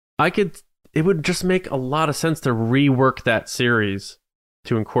it would just make a lot of sense to rework that series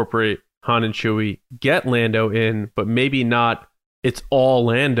to incorporate Han and Chewie, get Lando in, but maybe not it's all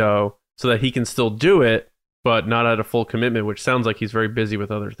Lando so that he can still do it, but not at a full commitment, which sounds like he's very busy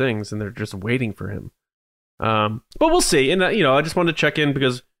with other things and they're just waiting for him. But we'll see. And, I just wanted to check in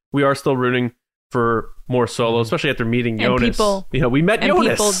because we are still rooting for more Solo, especially after meeting Jonas. We met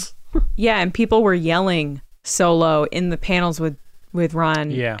Jonas. And people were yelling Solo in the panels with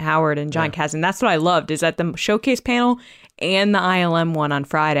Ron Howard and John Kasdan. That's what I loved, is at the showcase panel and the ILM one on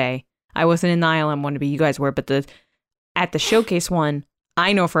Friday. I wasn't in the ILM one, but you guys were. But at the showcase one,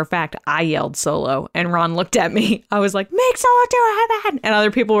 I know for a fact I yelled Solo, and Ron looked at me. I was like, "Make Solo do it!" And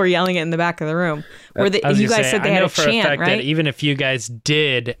other people were yelling it in the back of the room. Where you guys said they had a chant, right? That even if you guys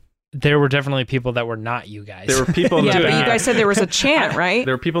did, there were definitely people that were not you guys. There were people in the back. But you guys said there was a chant, right?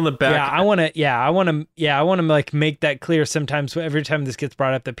 There were people in the back. I want to like make that clear sometimes every time this gets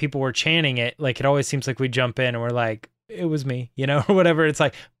brought up that people were chanting it. Like it always seems like we jump in and we're like, it was me, or whatever. It's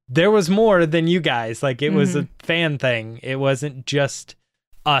like there was more than you guys. Like it was a fan thing. It wasn't just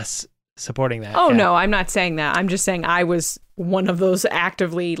us supporting that. Oh no, I'm not saying that. I'm just saying I was one of those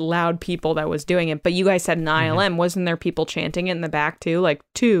actively loud people that was doing it. But you guys said in ILM, wasn't there people chanting it in the back too? Like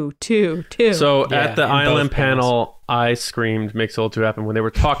 2, 2, 2. So at the ILM panel, I screamed "Make Solo 2 happen" when they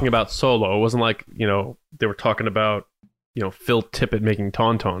were talking about Solo. It wasn't like, they were talking about, Phil Tippett making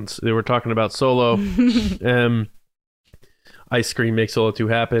tauntauns. They were talking about Solo. I screamed "Make Solo 2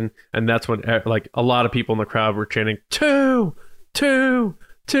 happen." And that's when like a lot of people in the crowd were chanting 2, 2,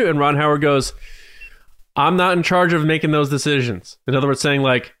 2. And Ron Howard goes, I'm not in charge of making those decisions. In other words, saying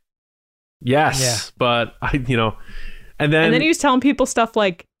like, yes, but and then he was telling people stuff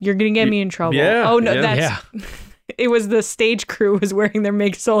like, you're going to get me in trouble. Yeah. Oh no, it was the stage crew was wearing their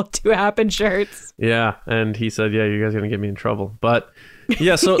Make Solo 2 happen shirts. Yeah. And he said, yeah, you guys are going to get me in trouble. But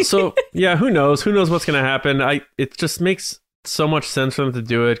yeah, so yeah, who knows what's going to happen. It just makes so much sense for them to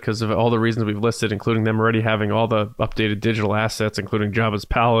do it because of all the reasons we've listed, including them already having all the updated digital assets, including Jabba's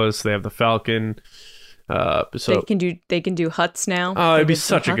palace. They have the Falcon. So they can do Hutts now. Oh, it'd be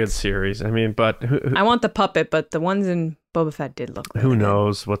such a good series. I mean, but I want the puppet, but the ones in Boba Fett did look really who good.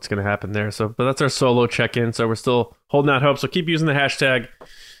 knows what's going to happen there. So, but that's our Solo check-in. So we're still holding out hope. So keep using the hashtag,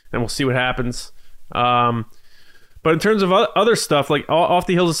 and we'll see what happens. But in terms of other stuff, like off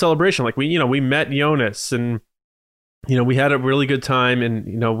the heels of Celebration, like we met Jonas and. We had a really good time, and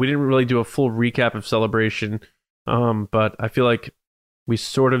we didn't really do a full recap of Celebration, but I feel like we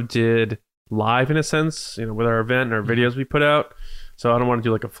sort of did live in a sense, with our event and our videos we put out. So I don't want to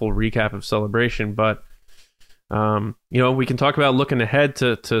do like a full recap of Celebration, but we can talk about looking ahead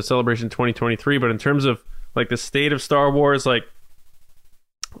to Celebration 2023. But in terms of like the state of Star Wars, like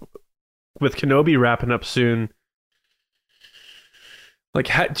with Kenobi wrapping up soon. Like,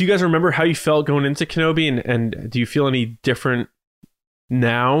 do you guys remember how you felt going into Kenobi, and do you feel any different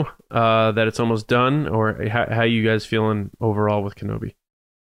now that it's almost done, or how you guys feeling overall with Kenobi?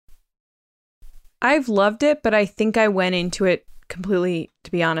 I've loved it, but I think I went into it completely,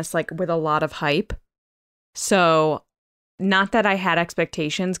 to be honest, like with a lot of hype. So, not that I had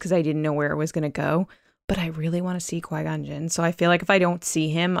expectations because I didn't know where it was going to go, but I really want to see Qui-Gon Jinn. So I feel like if I don't see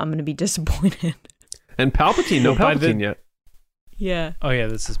him, I'm going to be disappointed. And Palpatine, no Palpatine yet. Yeah. Oh yeah,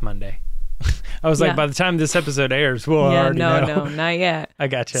 this is Monday. I was like, Yeah. by the time this episode airs, we'll already know. no, not yet. I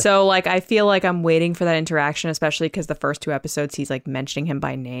gotcha. So like I feel like I'm waiting for that interaction, especially because the first 2 episodes he's like mentioning him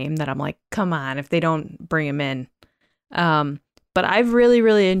by name. That I'm like, come on, if they don't bring him in. But I've really,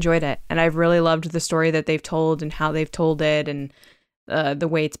 really enjoyed it, and I've really loved the story that they've told and how they've told it, and the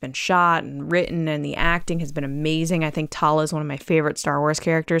way it's been shot and written, and the acting has been amazing. I think Tala is one of my favorite Star Wars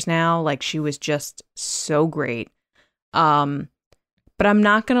characters now. Like she was just so great. But I'm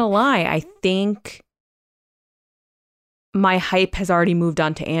not gonna lie, I think my hype has already moved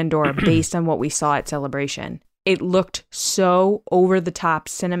on to Andor based on what we saw at Celebration. It looked so over the top,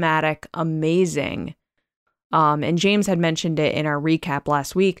 cinematic, amazing. And James had mentioned it in our recap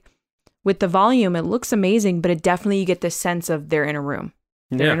last week. With the volume, it looks amazing, but it definitely, you get this sense of they're in a room.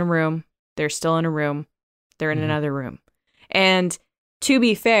 They're in a room. They're still in a room. They're in another room. And to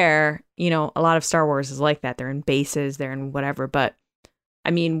be fair, you know, a lot of Star Wars is like that. They're in bases, they're in whatever. But I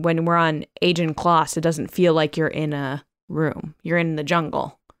mean, when we're on Agent Kloss, it doesn't feel like you're in a room. You're in the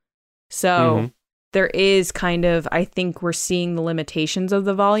jungle. So there is kind of, I think we're seeing the limitations of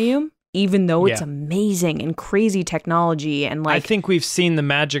the volume, even though it's amazing and crazy technology. And like, I think we've seen the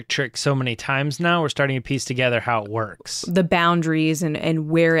magic trick so many times now, we're starting to piece together how it works. The boundaries and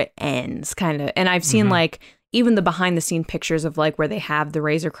where it ends, kind of. And I've seen like even the behind the scene pictures of like where they have the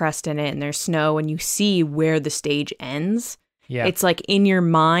Razor Crest in it and there's snow and you see where the stage ends. Yeah. It's like in your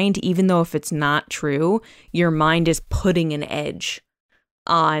mind, even though if it's not true, your mind is putting an edge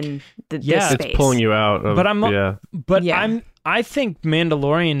on this space. It's pulling you out of, I think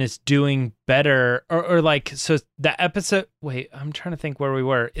Mandalorian is doing better, or like, so the episode, wait, I'm trying to think where we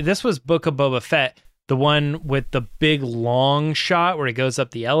were. This was Book of Boba Fett, the one with the big long shot where he goes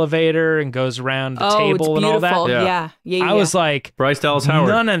up the elevator and goes around the table and all that. Yeah. I was like, Bryce Dallas Howard.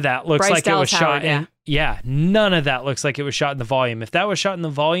 none of that looks Bryce like it was Dallas shot Howard, none of that looks like it was shot in the volume. If that was shot in the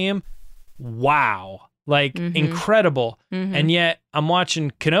volume, wow. Like incredible. And yet I'm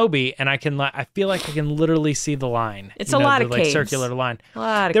watching Kenobi and I feel like I can literally see the line. It's a lot of like caves. circular line. A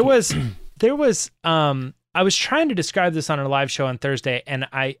lot of There was I was trying to describe this on our live show on Thursday and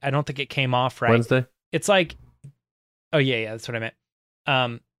I don't think it came off right. Wednesday? It's like, oh yeah, that's what I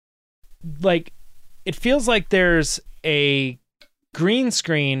meant. Like it feels like there's a green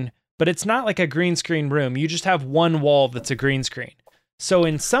screen, but it's not like a green screen room. You just have one wall that's a green screen. So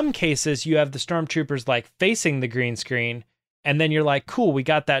in some cases, you have the stormtroopers like facing the green screen, and then you're like, cool, we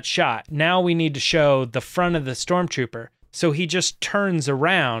got that shot. Now we need to show the front of the stormtrooper. So he just turns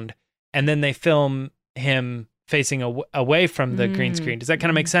around, and then they film him facing away from the green screen. Does that kind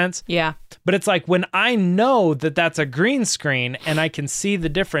of make sense? Yeah. But it's like when I know that that's a green screen and I can see the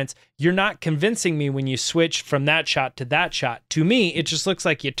difference, you're not convincing me when you switch from that shot to that shot. To me, it just looks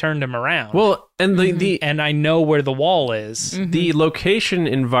like you turned him around. Well, and and I know where the wall is. The location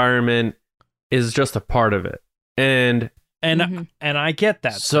environment is just a part of it. And I get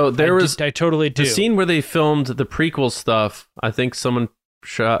that. so there I totally do. the scene where they filmed the prequel stuff. I think someone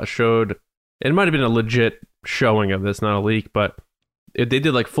showed, it might have been a legit showing of this, not a leak, but they did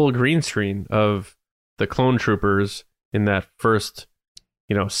like full green screen of the clone troopers in that first,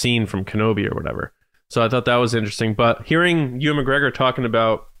 scene from Kenobi or whatever. So I thought that was interesting. But hearing Ewan McGregor talking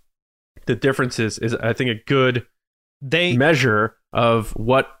about the differences is, I think, a good measure of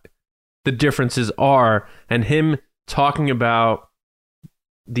what the differences are, and him talking about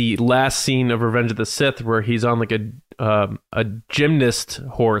the last scene of Revenge of the Sith where he's on like a gymnast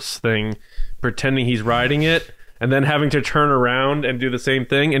horse thing, pretending he's riding it, and then having to turn around and do the same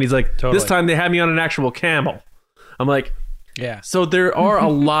thing. And he's like, This time they had me on an actual camel. I'm like, yeah. So there are a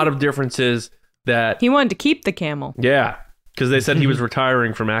lot of differences that... He wanted to keep the camel. Yeah, because they said he was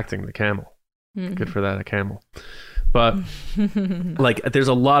retiring from acting the camel. Good for that, a camel. But like, there's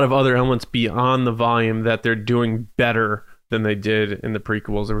a lot of other elements beyond the volume that they're doing better than they did in the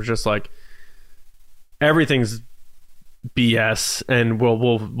prequels. It was just like, everything's BS, and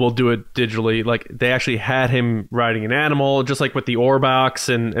we'll do it digitally. Like, they actually had him riding an animal, just like with the Orbox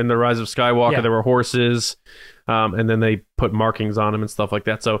and the Rise of Skywalker. There were horses, and then they put markings on him and stuff like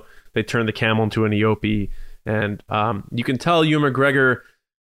that. So they turned the camel into an Eopie, and you can tell Ewan McGregor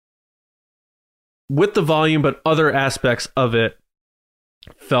with the volume, but other aspects of it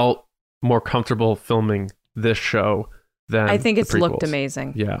felt more comfortable filming this show than I think the it's looked prequels.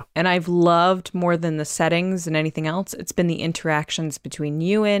 amazing. Yeah. And I've loved, more than the settings and anything else, it's been the interactions between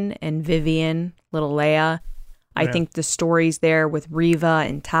Ewan and Vivian, little Leia. I think the stories there with Reva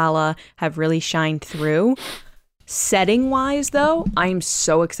and Tala have really shined through. Setting-wise, though, I'm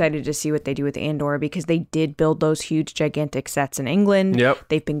so excited to see what they do with Andor, because they did build those huge, gigantic sets in England. Yep.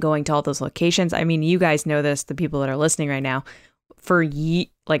 They've been going to all those locations. I mean, you guys know this, the people that are listening right now. for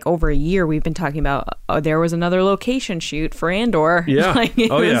like over a year, we've been talking about, there was another location shoot for Andor. Yeah. Like,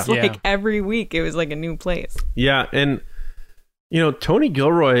 it was yeah. like every week, it was like a new place. Yeah, and Tony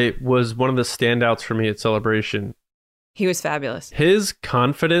Gilroy was one of the standouts for me at Celebration. He was fabulous. His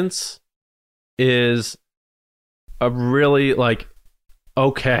confidence is a really like,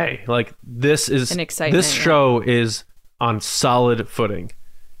 okay, like this is An excitement, this show is on solid footing,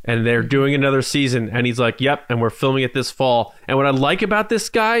 and they're doing another season, and he's like, yep, and we're filming it this fall. And what I like about this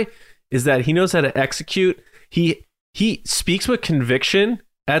guy is that he knows how to execute. He speaks with conviction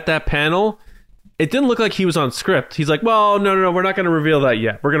at that panel. It didn't look like he was on script. He's like, well, no, we're not going to reveal that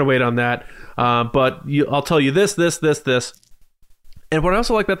yet. We're going to wait on that. But I'll tell you this. And what I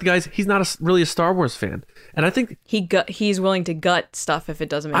also like about the guy is he's not really a Star Wars fan. And I think he's willing to gut stuff if it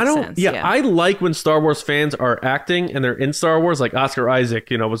doesn't make sense. Yeah, I like when Star Wars fans are acting and they're in Star Wars, like Oscar Isaac,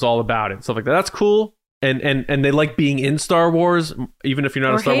 was all about it. Stuff like that. That's cool. And they like being in Star Wars, even if you're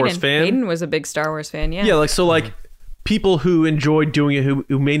not a Star Wars fan. Hayden was a big Star Wars fan, yeah. Yeah, like people who enjoyed doing it,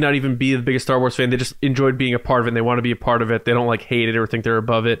 who may not even be the biggest Star Wars fan, they just enjoyed being a part of it, and they want to be a part of it. They don't like hate it or think they're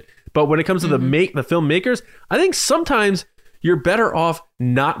above it. But when it comes to the filmmakers, I think sometimes you're better off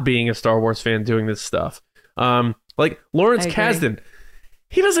not being a Star Wars fan doing this stuff. Like Lawrence Kasdan,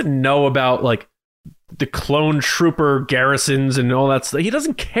 he doesn't know about like the clone trooper garrisons and all that stuff. He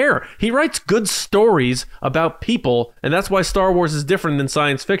doesn't care. He writes good stories about people, and that's why Star Wars is different than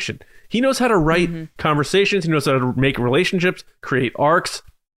science fiction. He knows how to write conversations. He knows how to make relationships, create arcs.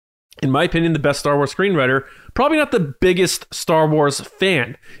 In my opinion, the best Star Wars screenwriter. Probably not the biggest Star Wars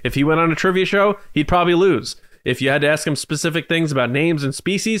fan. If he went on a trivia show, he'd probably lose. If you had to ask him specific things about names and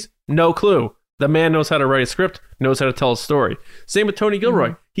species, no clue. The man knows how to write a script, knows how to tell a story. Same with Tony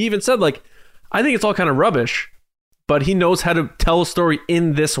Gilroy. He even said, like, I think it's all kind of rubbish, but he knows how to tell a story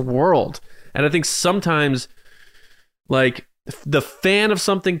in this world. And I think sometimes, like, the fan of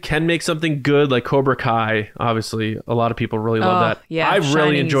something can make something good, like Cobra Kai. Obviously, a lot of people really love that. Yeah, I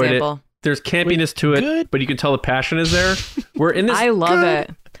really enjoyed example. it. There's campiness to it, but you can tell the passion is there. We're in this. I love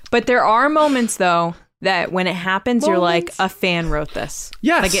it. But there are moments, though, that when it happens, you're like, a fan wrote this.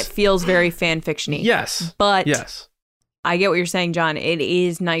 Yes. Like, it feels very fan fiction-y. Yes. But yes. I get what you're saying, John. It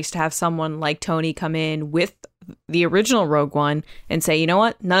is nice to have someone like Tony come in with the original Rogue One and say, you know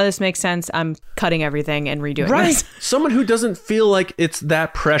what? None of this makes sense. I'm cutting everything and redoing this. Someone who doesn't feel like it's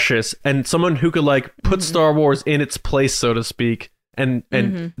that precious, and someone who could like put Star Wars in its place, so to speak. And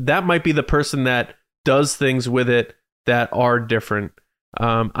that might be the person that does things with it that are different.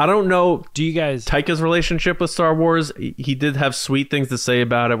 I don't know. Do you guys Taika's relationship with Star Wars? He did have sweet things to say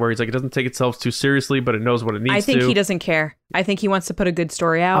about it, where he's like, it doesn't take itself too seriously, but it knows what it needs to. I think he doesn't care. I think he wants to put a good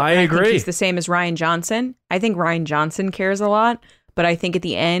story out. I agree. I think he's the same as Rian Johnson. I think Rian Johnson cares a lot, but I think at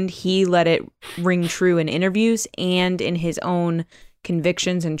the end he let it ring true in interviews and in his own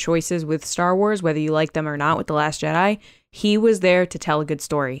convictions and choices with Star Wars, whether you like them or not. With The Last Jedi, he was there to tell a good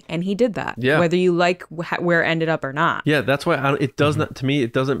story, and he did that. Yeah. Whether you like where it ended up or not. Yeah, that's why it does not. To me,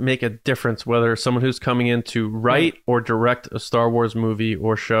 it doesn't make a difference whether someone who's coming in to write or direct a Star Wars movie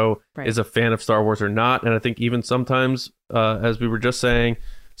or show is a fan of Star Wars or not. And I think even sometimes, as we were just saying,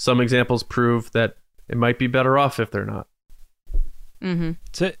 some examples prove that it might be better off if they're not.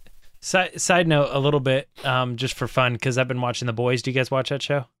 So, side note, a little bit, just for fun, because I've been watching The Boys. Do you guys watch that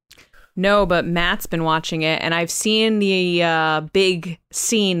show? No, but Matt's been watching it, and I've seen the big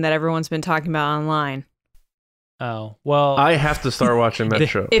scene that everyone's been talking about online. Oh, well, I have to start watching that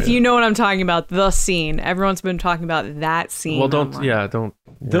show. If you know what I'm talking about, the scene. Everyone's been talking about that scene. Well, don't. online. Yeah, don't.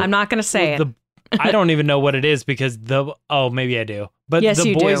 I'm not going to say it. I don't even know what it is because maybe I do. But Yes, The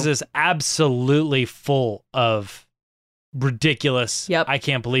you Boys do. is absolutely full of ridiculous. Yep. I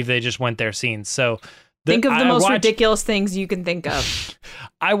can't believe they just went there scenes. So Think of the most watched- ridiculous things you can think of.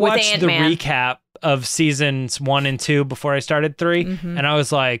 I watched the Ant-Man. recap of seasons 1 and 2 before I started 3, and I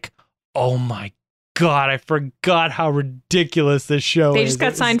was like, "Oh my god, I forgot how ridiculous this show They is." just got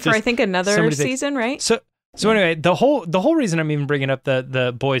It's signed for, just I think, another so many things. season, right? So anyway, the whole reason I'm even bringing up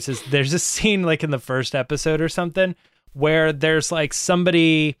the Boys is there's this scene like in the first episode or something where there's like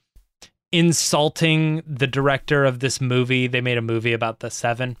somebody insulting the director of this movie. They made a movie about the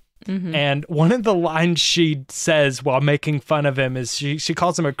Seven. And one of the lines she says while making fun of him is she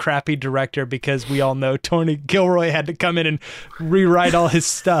calls him a crappy director because we all know Tony Gilroy had to come in and rewrite all his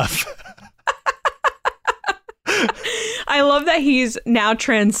stuff. I love that he's now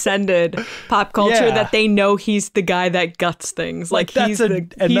transcended pop culture, Yeah. that they know he's the guy that guts things. Like that's he's a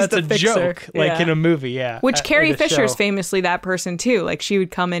the fixer. joke, like Yeah. in a movie, yeah. Which Carrie in a Fisher is show. famously that person too. Like she would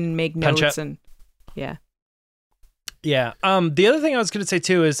come in and make Punch notes up. and yeah. Yeah. The other thing I was going to say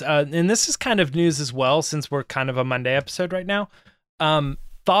too is, and this is kind of news as well, since we're kind of a Monday episode right now.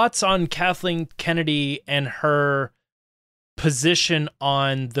 Thoughts on Kathleen Kennedy and her position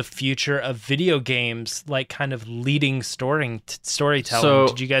on the future of video games, like kind of leading storytelling. So,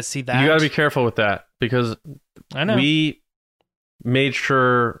 did you guys see that? You got to be careful with that because I know we made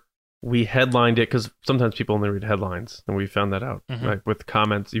sure we headlined it because sometimes people only read headlines, and we found that out like with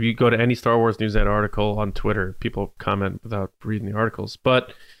comments. If you go to any Star Wars Newsnet article on Twitter, people comment without reading the articles.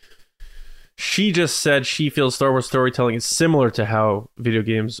 But she just said she feels Star Wars storytelling is similar to how video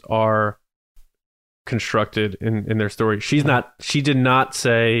games are constructed in their story. She did not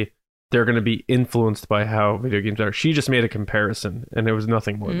say they're going to be influenced by how video games are. She just made a comparison, and it was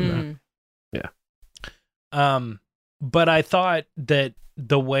nothing more than that. Yeah. But I thought that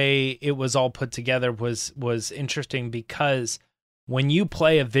the way it was all put together was interesting because when you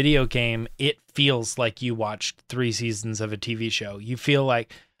play a video game, it feels like you watched 3 seasons of a TV show. You feel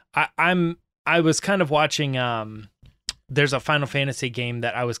like I was kind of watching there's a Final Fantasy game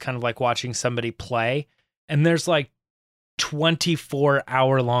that I was kind of like watching somebody play, and there's like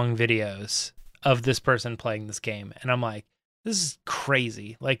 24-hour-long videos of this person playing this game, and I'm like, this is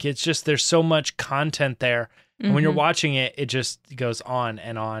crazy. Like, it's just, there's so much content there. And when you're watching it, it just goes on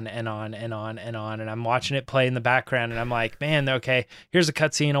and on and on and on and on. And I'm watching it play in the background, and I'm like, man, okay, here's a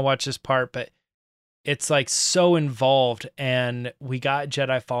cutscene. I'll watch this part. But it's like so involved. And we got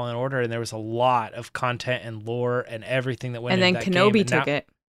Jedi Fallen Order, and there was a lot of content and lore and everything that went into that game. And then Kenobi took it.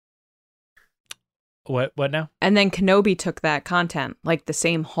 What now? And then Kenobi took that content, like the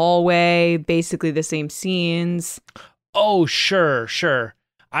same hallway, basically the same scenes. Oh, sure.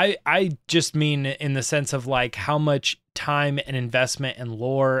 I just mean in the sense of like how much time and investment and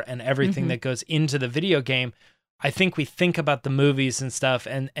lore and everything that goes into the video game. I think we think about the movies and stuff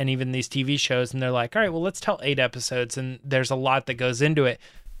and even these TV shows, and they're like, all right, well, let's tell 8 episodes, and there's a lot that goes into it.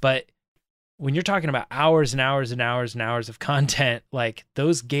 But when you're talking about hours and hours and hours and hours of content, like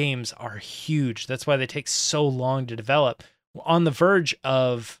those games are huge. That's why they take so long to develop. We're on the verge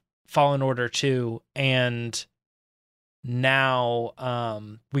of Fallen Order 2, and now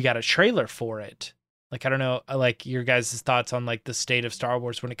we got a trailer for it. Like, I don't know, like your guys' thoughts on like the state of Star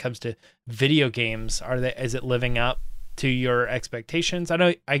Wars when it comes to video games. Is it living up to your expectations? I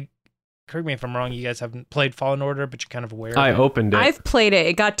know, correct me if I'm wrong, you guys haven't played Fallen Order, but you're kind of aware of it. Opened it. I've played it.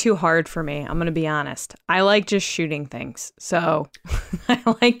 It got too hard for me. I'm going to be honest. I like just shooting things. So I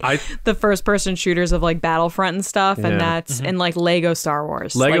like the first person shooters of like Battlefront and stuff. Yeah. And that's and like Lego Star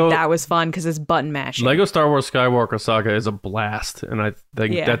Wars. Like that was fun because it's button mashing. Lego Star Wars Skywalker Saga is a blast. And I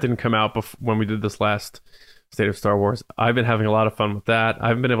think that didn't come out when we did this last State of Star Wars. I've been having a lot of fun with that. I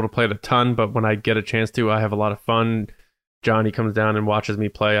haven't been able to play it a ton, but when I get a chance to, I have a lot of fun. Johnny comes down and watches me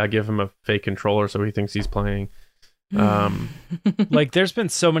play. I give him a fake controller so he thinks he's playing. Like, there's been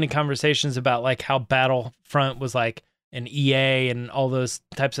so many conversations about like how Battlefront was like an EA and all those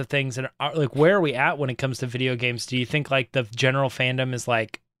types of things. And like, where are we at when it comes to video games? Do you think like the general fandom is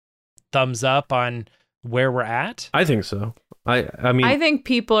like thumbs up on where we're at? I think so. I mean, I think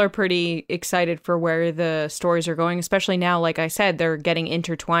people are pretty excited for where the stories are going, especially now. Like I said, they're getting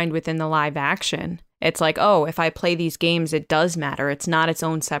intertwined within the live action. It's like, oh, if I play these games, it does matter. It's not its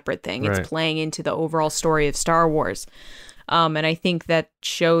own separate thing. Right. It's playing into the overall story of Star Wars. And I think that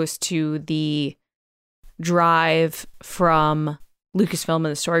shows to the drive from Lucasfilm and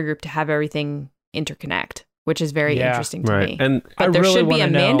the story group to have everything interconnect, which is very interesting to me. And but there really should be a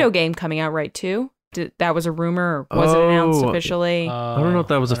wanna Mando know- game coming out, right, too? That was a rumor, or was it announced officially? I don't know if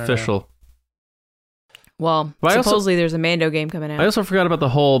that was I don't know. official. Well, But supposedly there's a Mando game coming out. I also forgot about the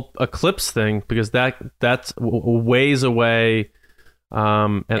whole Eclipse thing because that's ways away.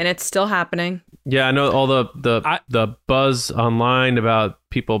 And it's still happening. Yeah, I know all the buzz online about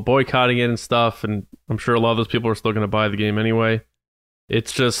people boycotting it and stuff, and I'm sure a lot of those people are still going to buy the game anyway.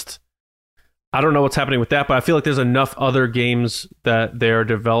 It's just, I don't know what's happening with that, but I feel like there's enough other games that they're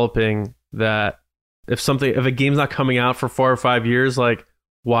developing that if a game's not coming out for 4 or 5 years, like,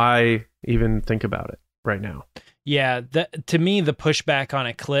 why even think about it right now? Yeah, to me, the pushback on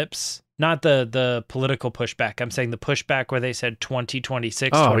Eclipse, not the political pushback. I'm saying the pushback where they said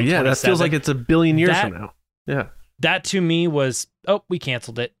 2026. Oh yeah, that feels like it's a billion years from now. Yeah, that to me was, we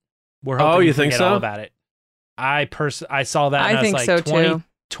canceled it. We're hoping you think forget so? all about it. I saw that. And I think was like, so too.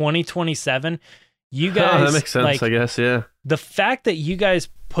 2027. You guys, that makes sense. like, I guess. Yeah. The fact that you guys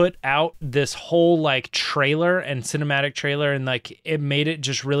put out this whole like trailer and cinematic trailer, and like it made it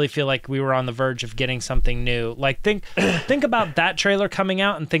just really feel like we were on the verge of getting something new. Like think about that trailer coming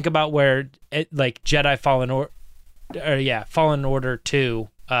out, and think about where it, like Jedi Fallen Order 2,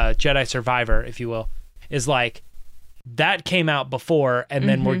 Jedi Survivor, if you will, is like that came out before, and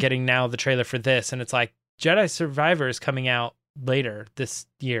then we're getting now the trailer for this, and it's like Jedi Survivor is coming out later this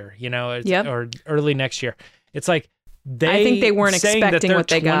year, Yep. or early next year. It's like I think they weren't saying that expecting they're what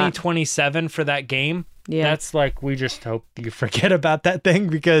they got. 2027 for that game. Yeah. That's like, we just hope you forget about that thing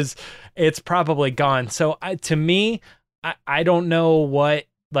because it's probably gone. So to me, I don't know what,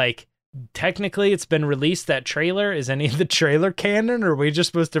 like, technically it's been released, that trailer. Is any of the trailer canon, or are we just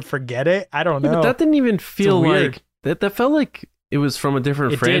supposed to forget it? I don't know. But that didn't even feel weird. like that felt like it was from a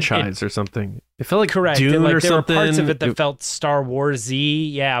different franchise or something. It felt like Correct. Dune Like, or there something. were parts of it that felt Star Wars-y,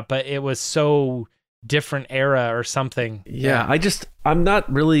 yeah, but it was so different era or something. Yeah, I'm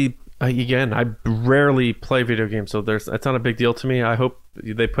not really. Again, I rarely play video games, so it's not a big deal to me. I hope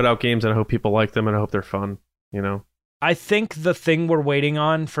they put out games, and I hope people like them, and I hope they're fun. I think the thing we're waiting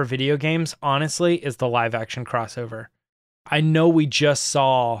on for video games, honestly, is the live action crossover. I know we just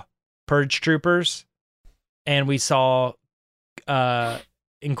saw Purge Troopers and we saw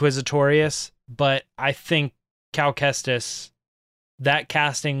Inquisitorius, but I think Cal Kestis, that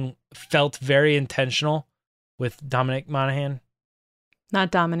casting felt very intentional with Dominic Monaghan. Not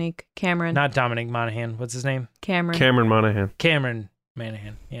Dominique. Cameron. Not Dominic Monaghan. What's his name? Cameron Monaghan. Cameron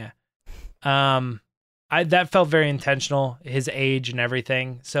Monaghan. Yeah. That felt very intentional, his age and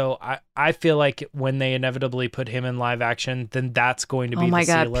everything. So I feel like when they inevitably put him in live action, then that's going to be oh my the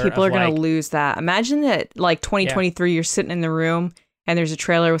God, sealer people of, are going like, to lose that. Imagine that, like 2023, you're sitting in the room and there's a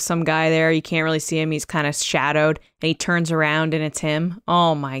trailer with some guy there. You can't really see him. He's kind of shadowed and he turns around and it's him.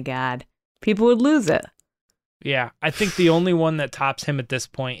 Oh my God. People would lose it. Yeah, I think the only one that tops him at this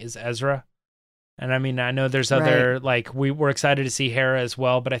point is Ezra. And I mean, I know there's other, like, we're excited to see Hera as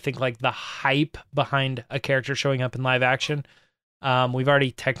well, but I think, like, the hype behind a character showing up in live action, we've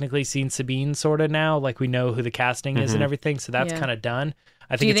already technically seen Sabine sort of now, like, we know who the casting is and everything, so that's kind of done.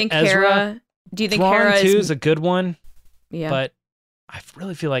 I think it's Ezra. Do you think Thrawn Hera too is a good one, yeah. but I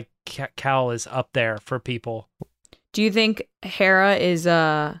really feel like Cal is up there for people. Do you think Hera is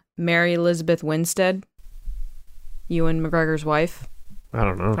Mary Elizabeth Winstead? Ewan McGregor's wife? I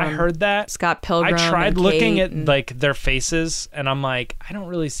don't know. I heard that. Scott Pilgrim. I tried and looking Kate at and... like their faces, and I'm like, I don't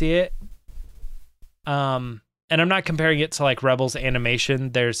really see it. And I'm not comparing it to like Rebels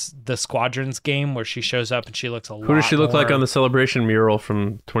animation. There's the Squadrons game where she shows up and she looks a lot. Who does she look more... like on the Celebration mural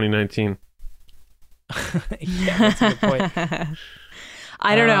from 2019? Yeah, that's a good point.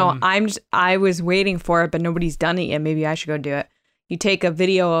 I don't know. I was waiting for it, but nobody's done it yet. Maybe I should go do it. You take a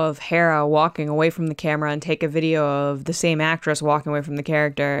video of Hera walking away from the camera and take a video of the same actress walking away from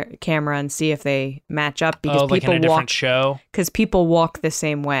the camera and see if they match up, because like people in a different show. Because people walk the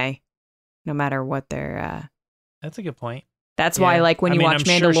same way, no matter what they're. That's a good point. That's why, like, when you watch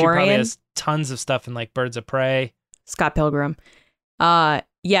I'm Mandalorian, sure she probably has tons of stuff in like Birds of Prey. Scott Pilgrim,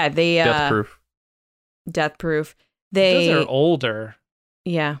 yeah, they Death Proof. Those are older.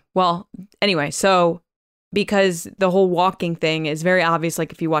 Yeah. Well, anyway, so. Because the whole walking thing is very obvious.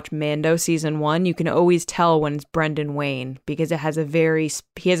 Like if you watch Mando season 1, you can always tell when it's Brendan Wayne because he has a very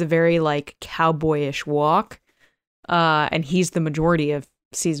like cowboyish walk. And he's the majority of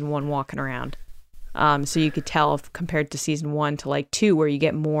season 1 walking around. So you could tell compared to season 1 to like 2, where you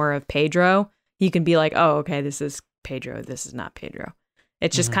get more of Pedro, you can be like, oh, okay, this is Pedro. This is not Pedro.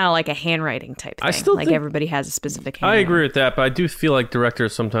 It's just kind of like a handwriting type thing. I still like everybody has a specific handwriting. I agree with that, but I do feel like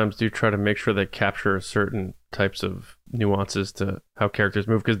directors sometimes do try to make sure they capture certain types of nuances to how characters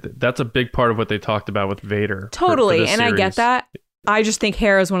move, because that's a big part of what they talked about with Vader. Totally, for and series. I get that. I just think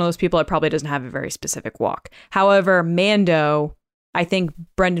Hera is one of those people that probably doesn't have a very specific walk. However, Mando, I think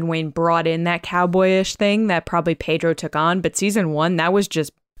Brendan Wayne brought in that cowboyish thing that probably Pedro took on, but season 1, that was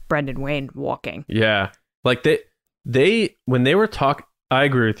just Brendan Wayne walking. Yeah, like they when they were talking. I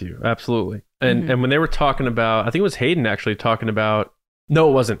agree with you. Absolutely. And and when they were talking about, I think it was Hayden actually talking about, no,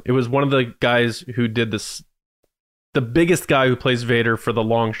 it wasn't. It was one of the guys who did this, the biggest guy who plays Vader for the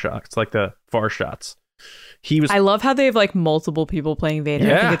long shots, like the far shots. I love how they have like multiple people playing Vader.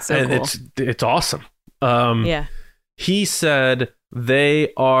 Yeah, I think it's so cool. It's awesome. Yeah. He said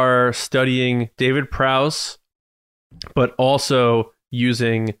they are studying David Prowse, but also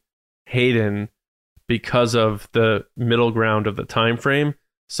using Hayden because of the middle ground of the time frame.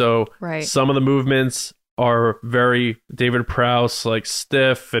 So some of the movements are very David Prowse, like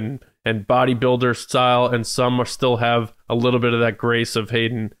stiff and bodybuilder style, and some still have a little bit of that grace of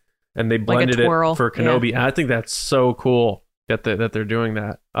Hayden, and they blended it for Kenobi. Yeah. And I think that's so cool that they're doing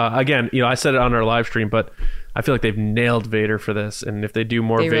that. Again, I said it on our live stream, but I feel like they've nailed Vader for this. And if they do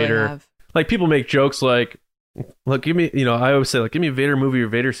more Vader, really like people make jokes like, look, give me, I always say like, give me a Vader movie or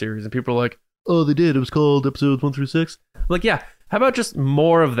Vader series, and people are like, oh, they did. It was called episodes 1 through 6. I'm like, yeah. How about just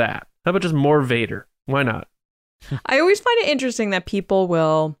more of that? How about just more Vader? Why not? I always find it interesting that people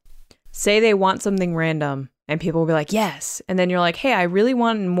will say they want something random And people will be like, yes. And then you're like, hey, I really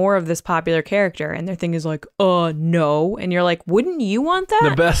want more of this popular character. And their thing is like, no. And you're like, wouldn't you want that?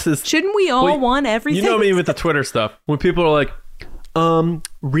 The best is, shouldn't we all want everything? you know me with the Twitter stuff. When people are like,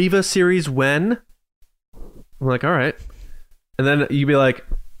 Reva series when? I'm like, all right. And then you'd be like,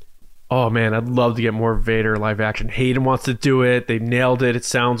 oh man, I'd love to get more Vader live action. Hayden wants to do it. They nailed it. It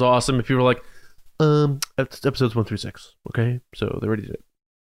sounds awesome. And people are like, episodes 1 through 6. Okay, so they already did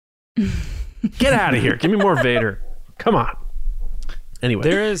it. Get out of here. Give me more Vader. Come on. Anyway,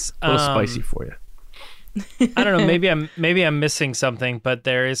 There is a little spicy for you. I don't know. Maybe I'm missing something, but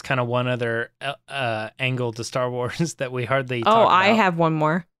there is kind of one other angle to Star Wars that we hardly. talk about. I have one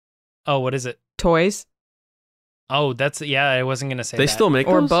more. Oh, what is it? Toys Oh, I wasn't gonna say They that. still make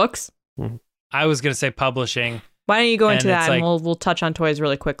or those? books. I was gonna say publishing. Why don't you go And into it's that and like- we'll touch on toys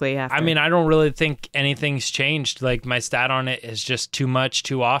really quickly after. I mean, I don't really think anything's changed. Like my stat on it is just too much,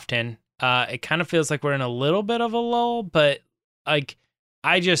 too often. It kind of feels like we're in a little bit of a lull, but like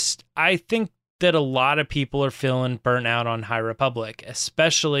I think that a lot of people are feeling burnt out on High Republic,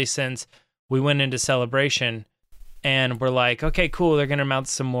 especially since we went into Celebration and we're like, okay, cool, they're gonna mount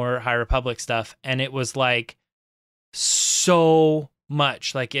some more High Republic stuff, and it was like so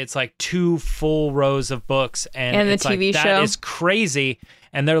much. Like it's like 2 full rows of books, and the it's TV like, show. that is crazy.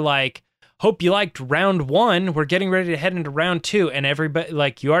 And they're like, hope you liked round 1. We're getting ready to head into round 2, and everybody,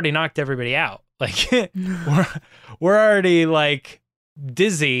 like, you already knocked everybody out. Like we're already like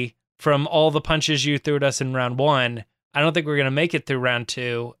dizzy from all the punches you threw at us in round 1. I don't think we're gonna make it through round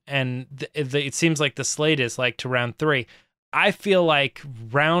 2, and it seems like the slate is like to round 3. I feel like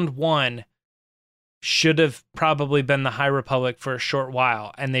round 1 should have probably been the High Republic for a short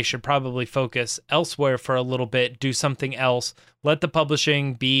while, and they should probably focus elsewhere for a little bit, do something else, let the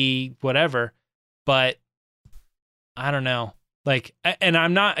publishing be whatever. But I don't know. Like, and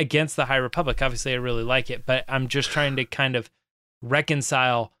I'm not against the High Republic. Obviously, I really like it, but I'm just trying to kind of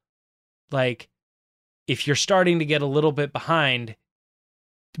reconcile, like, if you're starting to get a little bit behind,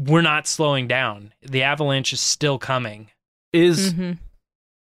 we're not slowing down. The avalanche is still coming.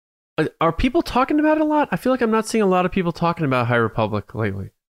 Are people talking about it a lot? I feel like I'm not seeing a lot of people talking about High Republic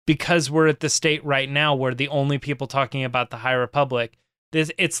lately. Because we're at the state right now where the only people talking about the High Republic,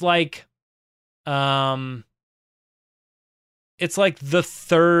 it's like the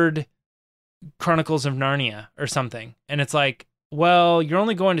third Chronicles of Narnia or something. And it's like, well, you're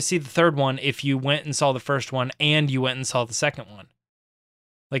only going to see the third one if you went and saw the first one and you went and saw the second one.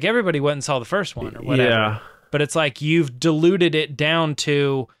 Like everybody went and saw the first one or whatever. Yeah. But it's like you've diluted it down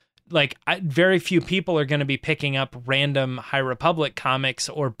to like very few people are going to be picking up random High Republic comics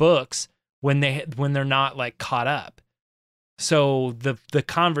or books when they're not like caught up. So the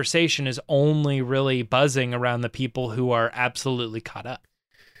conversation is only really buzzing around the people who are absolutely caught up.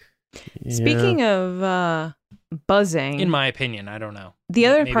 Speaking of buzzing, In my opinion, I don't know. the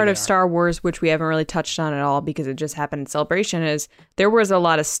other Maybe part they of are. Star Wars, which we haven't really touched on at all because it just happened in Celebration, is there was a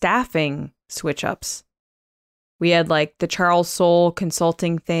lot of staffing switch ups. We had like the Charles Soule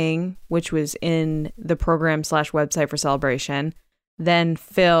consulting thing, which was in the program/website for Celebration. Then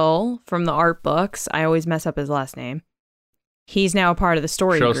Phil from the art books, I always mess up his last name. He's now a part of the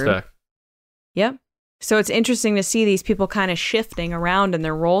story group. Showstack. Yep. So it's interesting to see these people kind of shifting around in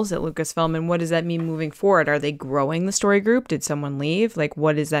their roles at Lucasfilm. And what does that mean moving forward? Are they growing the story group? Did someone leave? Like,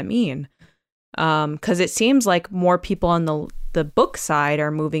 what does that mean? Because it seems like more people on the book side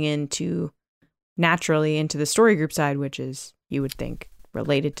are moving naturally into the story group side, which is, you would think,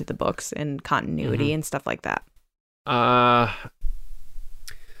 related to the books and continuity and stuff like that. I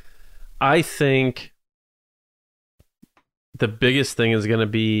think the biggest thing is going to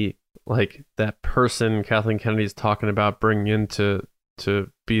be like that person Kathleen Kennedy's talking about bringing in to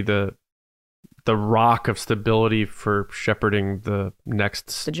be the rock of stability for shepherding the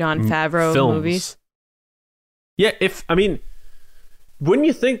next The Jon Favreau films. movies. Yeah, wouldn't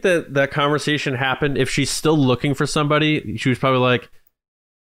you think that conversation happened if she's still looking for somebody? She was probably like,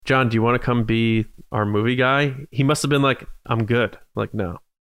 John, do you want to come be our movie guy? He must have been like, I'm good. Like, no.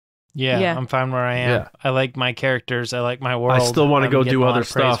 Yeah, I'm fine where I am. Yeah. I like my characters. I like my world. I still want to I'm go getting do a lot other of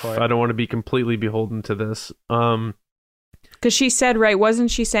praise stuff. for it. I don't want to be completely beholden to this. Because she said, right,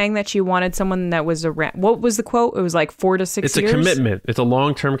 wasn't she saying that she wanted someone that was what was the quote? It was like 4 to 6 It's years? a commitment. It's a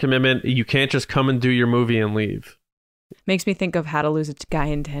long-term commitment. You can't just come and do your movie and leave. Makes me think of How to Lose a Guy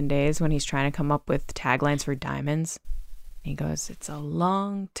in 10 Days when he's trying to come up with taglines for Diamonds. He goes, it's a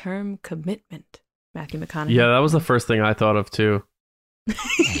long-term commitment. Matthew McConaughey. Yeah, that was the first thing I thought of too.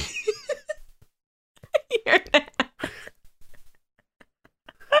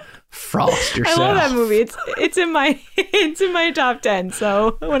 Frost I yourself. love that movie. It's in my top 10.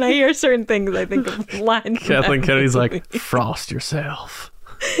 So when I hear certain things, I think of lines. Kathleen Kennedy's like, frost yourself.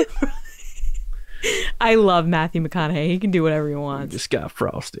 I love Matthew McConaughey. He can do whatever he You wants. just got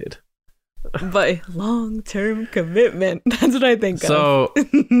frosted. But long-term commitment. That's what I think of. So,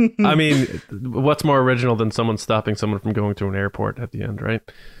 I mean, what's more original than someone stopping someone from going to an airport at the end, right?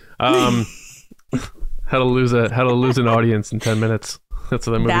 How to lose an audience in 10 minutes. That's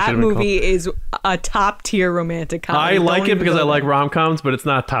what that movie should That have been called. movie is a top-tier romantic comedy. I like Don't it even because go I like there. rom-coms, but it's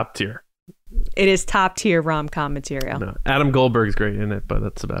not top tier. It is top-tier rom-com material. No. Adam Goldberg's great in it, but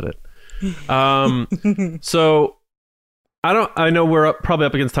that's about it. So I know we're probably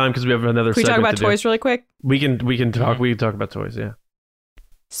up against time because we have another Can we talk segment about to do. toys really quick? We can talk about toys, yeah.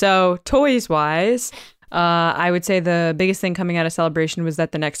 So toys-wise, I would say the biggest thing coming out of Celebration was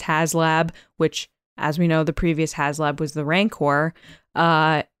that the next HasLab, which, as we know, the previous HasLab was the Rancor,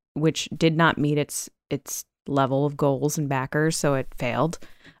 which did not meet its level of goals and backers, so it failed.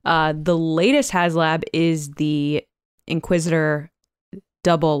 The latest HasLab is the Inquisitor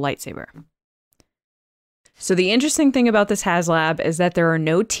double lightsaber. So the interesting thing about this HasLab is that there are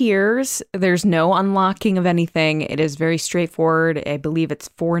no tiers. There's no unlocking of anything. It is very straightforward. I believe it's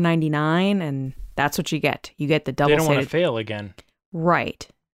 $4.99, and that's what you get. You get the double. They don't want to sided. fail again. Right.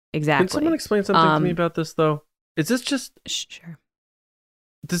 Exactly. Can someone explain something to me about this, though? Is this just... Sure.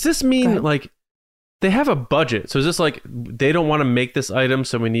 Does this Go mean, ahead. like, they have a budget? So is this like, they don't want to make this item,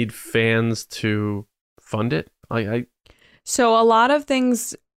 so we need fans to fund it? So a lot of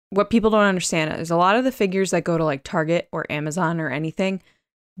things, what people don't understand is a lot of the figures that go to like Target or Amazon or anything,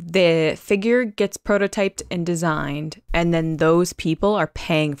 the figure gets prototyped and designed, and then those people are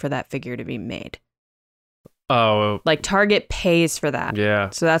paying for that figure to be made. Oh, Like Target pays for that. yeah.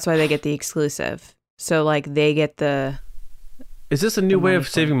 So that's why they get the exclusive. So like they get the... Is this a new The way money of for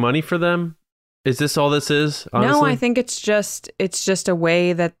it. saving money for them? Is this all this is? Honestly? No, I think it's just a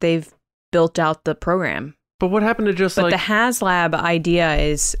way that they've built out the program. But what happened to just But like... the HasLab idea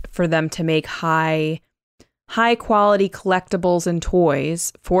is for them to make high quality collectibles and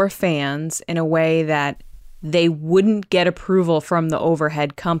toys for fans in a way that they wouldn't get approval from the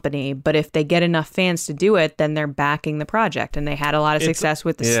overhead company, but if they get enough fans to do it, then they're backing the project. And they had a lot of It's- success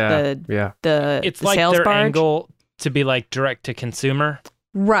with yeah. the It's like sales their barge. angle to be like direct to consumer.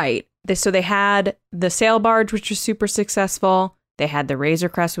 Right. So they had the sail barge, which was super successful. They had the Razor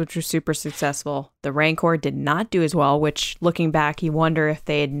Crest, which was super successful. The Rancor did not do as well, which looking back, you wonder if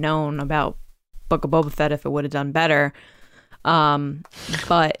they had known about Book of Boba Fett, if it would have done better.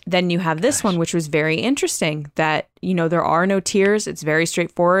 But then you have this one, which was very interesting that, you know, there are no tiers. It's very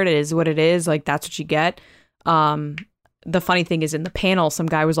straightforward. It is what it is. Like, that's what you get. The funny thing is in the panel, some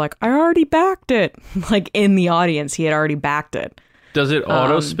guy was like, I already backed it. Like in the audience, he had already backed it. Does it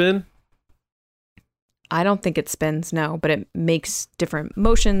auto spin? I don't think it spins, no, but it makes different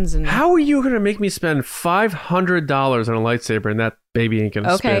motions. And How are you going to make me spend $500 on a lightsaber and that baby ain't going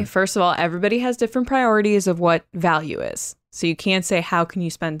to okay, spin? first of all, everybody has different priorities of what value is. So you can't say, how can you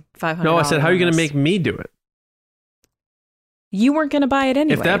spend $500? No, I said, how are you going to on make this? me do it? You weren't going to buy it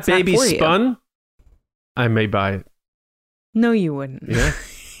anyway. If that It's not baby for you. spun, I may buy it. No, you wouldn't. Yeah.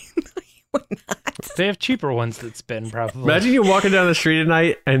 They have cheaper ones that spin, probably. Imagine you walking down the street at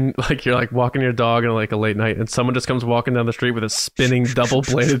night and like you're like walking your dog in like a late night and someone just comes walking down the street with a spinning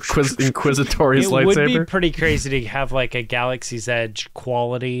double-bladed Inquisitorius It would be lightsaber. pretty crazy to have like a Galaxy's Edge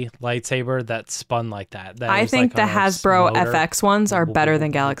quality lightsaber that spun like that. I was, think like, the on a Hasbro motor. FX ones are better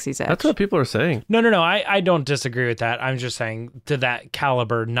than Galaxy's Edge. That's what people are saying. No. I don't disagree with that. I'm just saying to that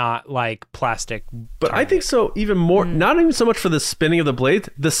caliber, not like plastic. But I think so even more, not even so much for the spinning of the blades,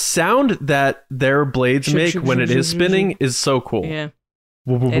 the sound that their blades make when it is spinning is so cool. Yeah.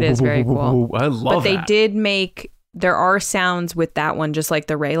 It is very cool. I love But they that. did make, there are sounds with that one, just like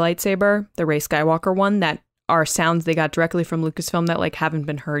the Rey lightsaber, the Rey Skywalker one, that are sounds they got directly from Lucasfilm that like haven't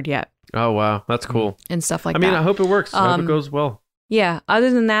been heard yet Oh, wow. That's cool. and stuff like I mean, that. I hope it works. I hope it goes well. Yeah.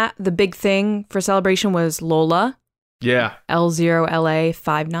 Other than that, the big thing for Celebration was Lola, Yeah.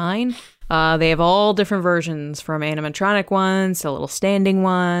 L0LA59. They have all different versions, from animatronic ones to little standing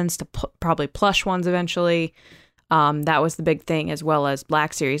ones to probably plush ones eventually. That was the big thing, as well as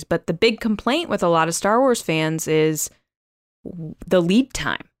Black Series. But the big complaint with a lot of Star Wars fans is the lead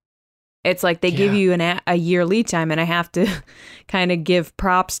time. It's like they give you a year lead time, and I have to kind of give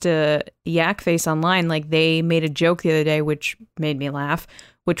props to Yakface Online. Like, they made a joke the other day, which made me laugh,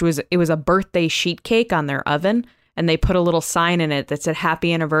 which was it was a birthday sheet cake on their oven, and they put a little sign in it that said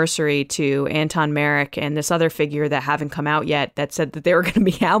 "Happy Anniversary" to Anton Merrick and this other figure that haven't come out yet, that said that they were going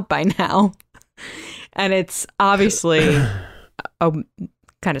to be out by now. And it's obviously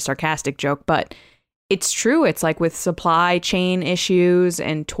kind of sarcastic joke, but it's true. It's like with supply chain issues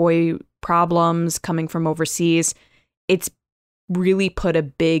and toy problems coming from overseas, it's really put a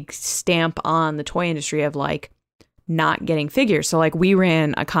big stamp on the toy industry of like not getting figures. So like we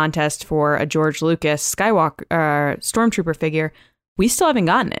ran a contest for a George Lucas Skywalker Stormtrooper figure. We still haven't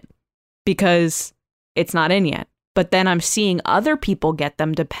gotten it because it's not in yet. But then I'm seeing other people get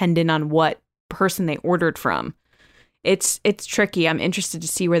them depending on what person they ordered from. It's tricky. I'm interested to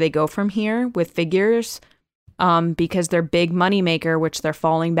see where they go from here with figures, because their big moneymaker, which they're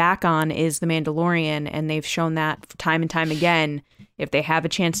falling back on, is The Mandalorian, and they've shown that time and time again. If they have a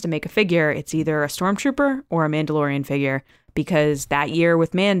chance to make a figure, it's either a Stormtrooper or a Mandalorian figure, because that year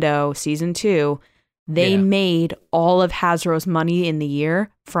with Mando, season 2, they made all of Hasbro's money in the year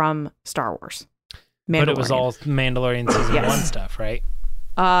from Star Wars. But it was all Mandalorian season 1 stuff, right?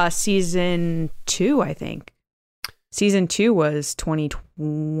 Season 2, I think. Season 2 was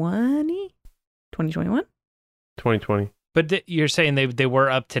 2020? 2021? 2020. But you're saying they were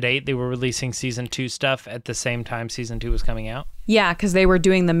up to date? They were releasing season 2 stuff at the same time season 2 was coming out? Yeah, because they were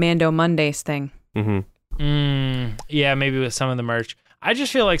doing the Mando Mondays thing. Mm-hmm. Yeah, maybe with some of the merch. I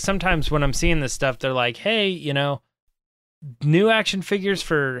just feel like sometimes when I'm seeing this stuff, they're like, hey, you know, new action figures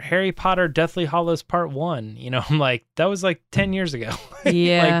for Harry Potter Deathly Hallows Part 1. You know, I'm like, that was like 10 years ago.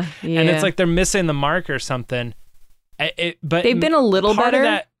 Yeah, And it's like they're missing the mark or something. But they've been a little better,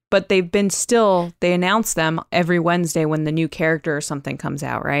 that, but they've been they announce them every Wednesday when the new character or something comes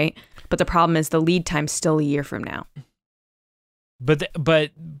out, right? But the problem is the lead time's still a year from now. But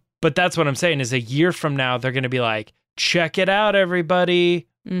that's what I'm saying is a year from now, they're going to be like, check it out, everybody.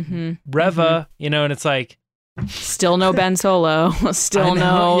 Mm-hmm. Reva, you know, and it's like, still no Ben Solo. Still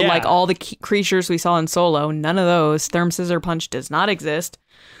no, like all the creatures we saw in Solo. None of those. Therm Scissor Punch does not exist.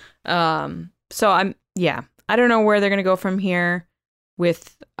 So I don't know where they're going to go from here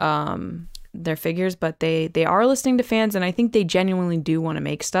with their figures, but they are listening to fans, and I think they genuinely do want to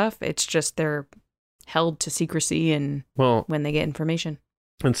make stuff. It's just they're held to secrecy and when they get information.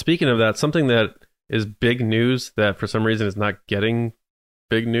 And speaking of that, something that is big news that for some reason is not getting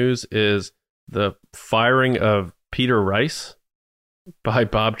big news is the firing of Peter Rice by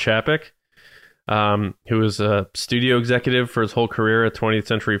Bob Chapek, who was a studio executive for his whole career at 20th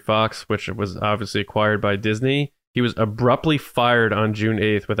Century Fox, which was obviously acquired by Disney. He was abruptly fired on June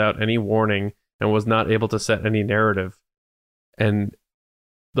 8th without any warning and was not able to set any narrative. And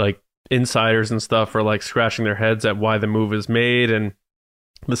like insiders and stuff are like scratching their heads at why the move is made. And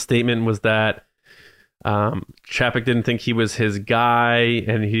the statement was that Chapek didn't think he was his guy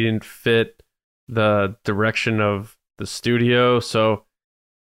and he didn't fit the direction of the studio. So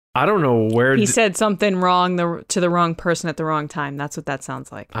I don't know where he said something wrong to the wrong person at the wrong time. That's what that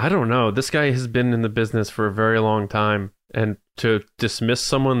sounds like. I don't know. This guy has been in the business for a very long time, and to dismiss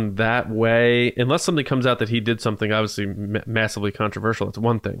someone that way, unless something comes out that he did something obviously massively controversial, it's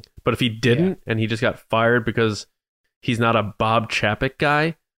one thing. But if he didn't and he just got fired because he's not a Bob Chapek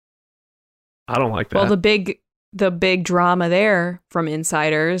guy, I don't like that. Well, the big drama there from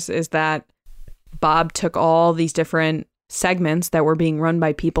insiders is that Bob took all these different segments that were being run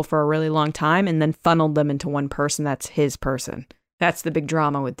by people for a really long time and then funneled them into one person that's his person. That's the big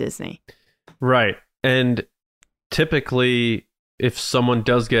drama with Disney. Right. And typically, if someone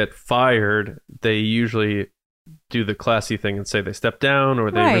does get fired, they usually do the classy thing and say they stepped down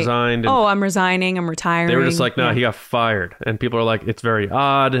or they resigned. And I'm resigning, I'm retiring. they were just like, no, he got fired. And people are like, it's very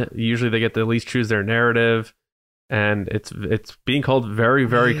odd. Usually they get to at least choose their narrative. And it's being called very,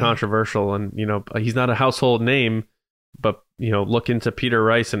 very controversial. And, you know, he's not a household name, but, you know, look into Peter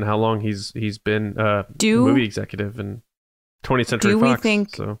Rice and how long he's been a movie executive in 20th Century Fox. Do we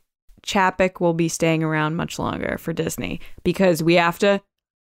think Chapek will be staying around much longer for Disney? Because the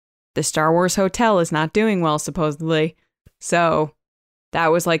Star Wars Hotel is not doing well, supposedly. So that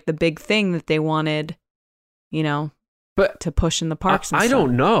was like the big thing that they wanted, you know, to push in the parks. I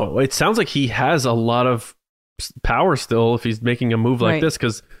don't know. It sounds like he has a lot of power still if he's making a move like this,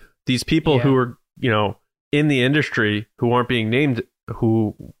 because these people who are, you know, in the industry who aren't being named,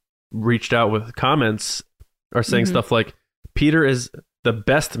 who reached out with comments, are saying stuff like, Peter is the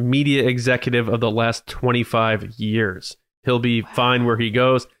best media executive of the last 25 years. He'll be fine where he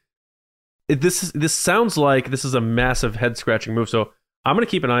goes. This sounds like this is a massive head scratching move. So I'm going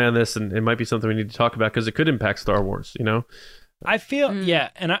to keep an eye on this, and it might be something we need to talk about because it could impact Star Wars, you know? I feel,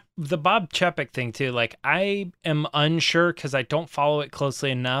 and the Bob Chapek thing too, like I am unsure because I don't follow it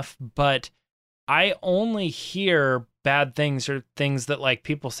closely enough, but I only hear bad things or things that like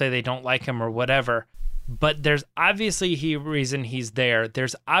people say they don't like him or whatever. But there's obviously reason he's there.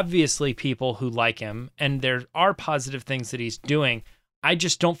 There's obviously people who like him, and there are positive things that he's doing. I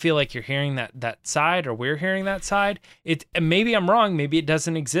just don't feel like you're hearing that side, or we're hearing that side. Maybe I'm wrong. Maybe it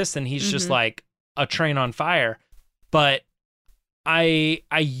doesn't exist, and he's just like a train on fire. But I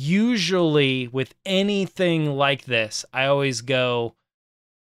usually, with anything like this, I always go,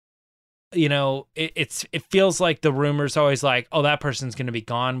 it feels like the rumor's always like, oh, that person's going to be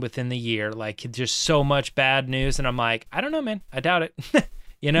gone within the year. Like, just so much bad news. And I'm like, I don't know, man. I doubt it.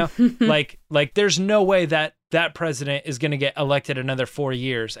 like there's no way that president is going to get elected another 4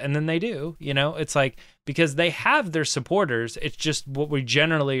 years. And then they do, it's like, because they have their supporters. It's just what we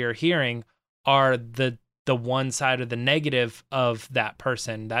generally are hearing are the one side of the negative of that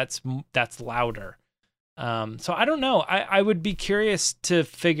person. That's louder. So I don't know. I would be curious to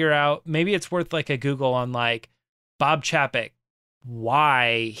figure out, maybe it's worth like a Google on like Bob Chapek,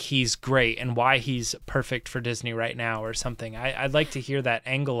 why he's great and why he's perfect for Disney right now or something. I'd like to hear that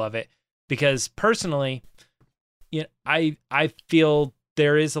angle of it, because personally, I feel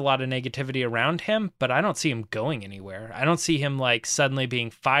there is a lot of negativity around him, but I don't see him going anywhere. I don't see him like suddenly being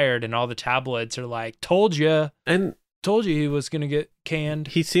fired and all the tabloids are like, told you he was going to get canned.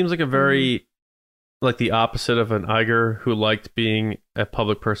 He seems like a very, like the opposite of an Iger who liked being a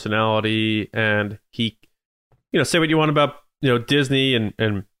public personality, and he, say what you want about, Disney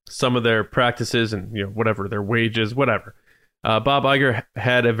and some of their practices and, whatever, their wages, whatever. Bob Iger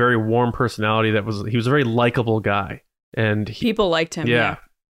had a very warm personality he was a very likable guy, and people liked him. Yeah.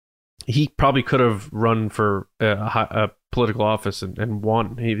 He probably could have run for a political office and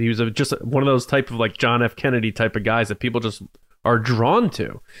won. He was just one of those type of like John F. Kennedy type of guys that people just are drawn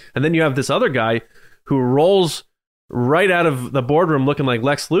to. And then you have this other guy who rolls right out of the boardroom looking like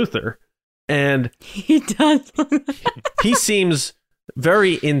Lex Luthor. And he does. He seems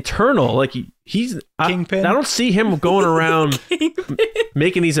very internal. Like he's Kingpin. I don't see him going around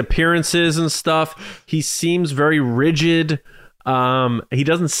making these appearances and stuff. He seems very rigid. He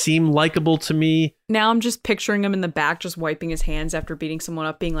doesn't seem likable to me. Now I'm just picturing him in the back, just wiping his hands after beating someone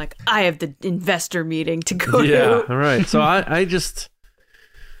up, being like, I have the investor meeting to go to. Yeah, all right. So I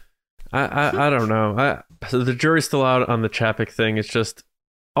don't know. So the jury's still out on the Chapek thing. It's just,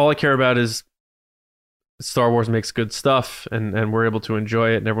 all I care about is Star Wars makes good stuff, and we're able to enjoy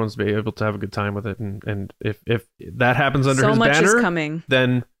it, and everyone's able to have a good time with it. And if that happens under his banner, is coming.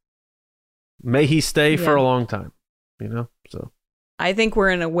 Then may he stay for a long time. So I think we're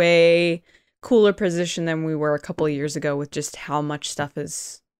in a way cooler position than we were a couple of years ago with just how much stuff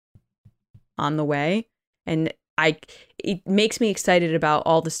is on the way. And it makes me excited about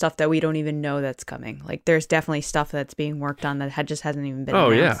all the stuff that we don't even know that's coming. Like, there's definitely stuff that's being worked on that just hasn't even been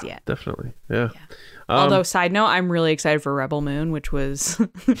announced yet. Definitely. Yeah. Although, side note, I'm really excited for Rebel Moon, which was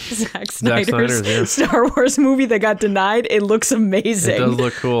Zack Snyder's Star Wars movie that got denied. It looks amazing. It does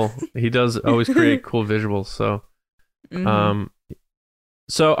look cool. He does always create cool visuals. So,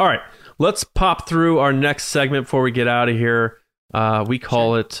 So, all right, let's pop through our next segment before we get out of here. We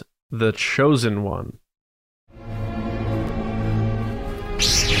call it The Chosen One.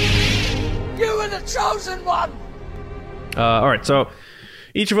 You were the chosen one! All right, so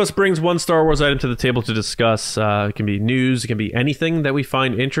each of us brings one Star Wars item to the table to discuss. It can be news, it can be anything that we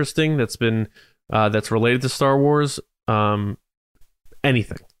find interesting that's related to Star Wars,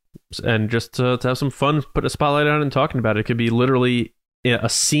 anything. And just to have some fun, put a spotlight on it and talking about it. It could be literally a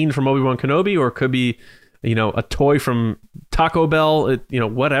scene from Obi-Wan Kenobi, or it could be, a toy from Taco Bell,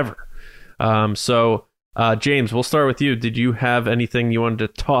 whatever. So James, we'll start with you. Did you have anything you wanted to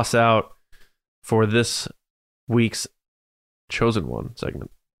toss out for this week's Chosen One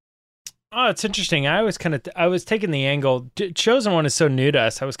segment? Oh, it's interesting. I was taking the angle. Chosen One is so new to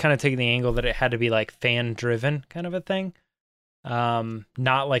us. I was kind of taking the angle that it had to be like fan driven kind of a thing.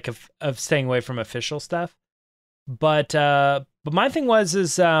 Not like of staying away from official stuff. But my thing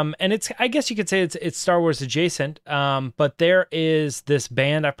is and it's, I guess you could say it's Star Wars adjacent. But there is this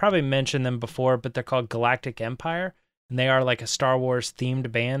band, I've probably mentioned them before, but they're called Galactic Empire, and they are like a Star Wars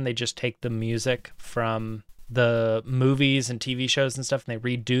themed band. They just take the music from the movies and TV shows and stuff, and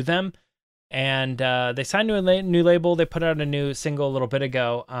they redo them. And they signed to a new label. They put out a new single a little bit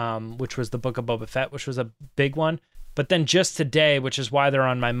ago, which was the Book of Boba Fett, which was a big one. But then just today, which is why they're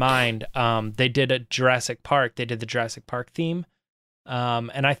on my mind, they did a Jurassic Park. They did the Jurassic Park theme.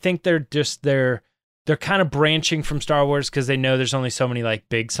 And I think they're kind of branching from Star Wars because they know there's only so many like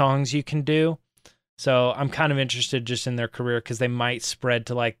big songs you can do. So I'm kind of interested just in their career because they might spread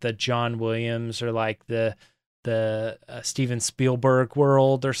to like the John Williams or like the Steven Spielberg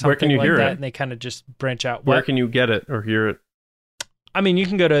world or something like that. And they kind of just branch out. Where can you get it or hear it? I mean, you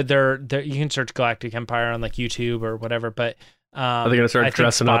can go to their you can search Galactic Empire on like YouTube or whatever, but are they going to start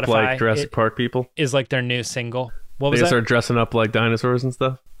dressing up like Jurassic Park people? Is like their new single. What They was that? start dressing up like dinosaurs and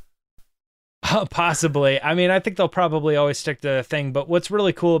stuff. Possibly. I mean, I think they'll probably always stick to the thing, but what's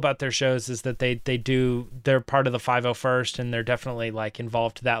really cool about their shows is that they're part of the 501st, and they're definitely like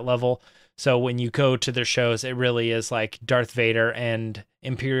involved to that level. So when you go to their shows, it really is like Darth Vader and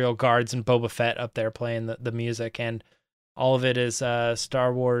Imperial Guards and Boba Fett up there playing the music, and all of it is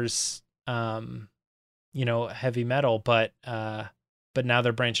Star Wars, heavy metal, but now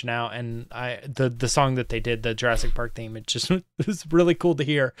they're branching out, and the song that they did, the Jurassic Park theme, it just was really cool to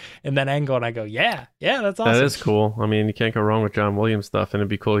hear in that angle, and I go, yeah, that's awesome. That is cool. I mean, you can't go wrong with John Williams stuff, and it'd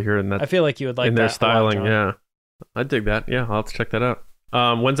be cool to hear in that. I feel like you would like in that their a lot, styling. John. Yeah, I dig that. Yeah, I'll have to check that out.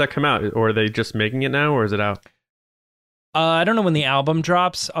 When's that come out? Or are they just making it now, or is it out? I don't know when the album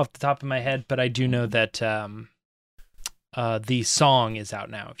drops off the top of my head, but I do know that the song is out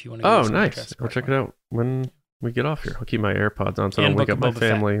now. If you want to. Oh, nice. I'll check it out when we get off here. I'll keep my AirPods on so I don't wake up my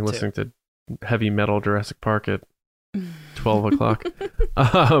family listening to heavy metal Jurassic Park at 12 o'clock.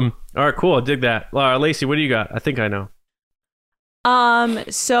 All right, cool. I dig that. Lacey, what do you got? I think I know.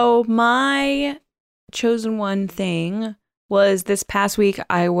 So my chosen one thing was this past week.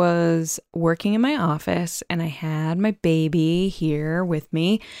 I was working in my office and I had my baby here with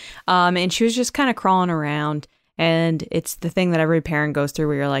me. And she was just kind of crawling around. And it's the thing that every parent goes through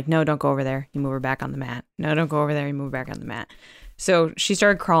where you're like, no, don't go over there. You move her back on the mat. No, don't go over there. You move her back on the mat. So she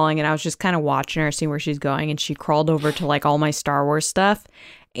started crawling and I was just kind of watching her, seeing where she's going. And she crawled over to like all my Star Wars stuff.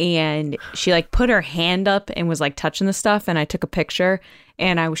 And she like put her hand up and was like touching the stuff. And I took a picture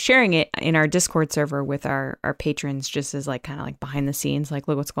and I was sharing it in our Discord server with our patrons, just as like kind of like behind the scenes, like,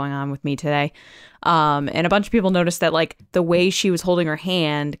 look what's going on with me today. And a bunch of people noticed that like the way she was holding her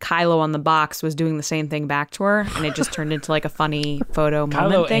hand, Kylo on the box was doing the same thing back to her. And it just turned into like a funny photo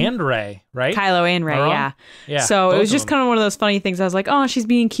moment Kylo thing. and Rey, right? Kylo and Rey, yeah. Yeah. So it both was of just them. kind of one of those funny things. I was like, oh, she's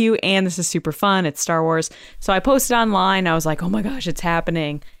being cute and this is super fun. It's Star Wars. So I posted online. I was like, oh my gosh, it's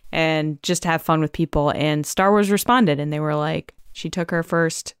happening. And just have fun with people. And Star Wars responded and they were like, she took her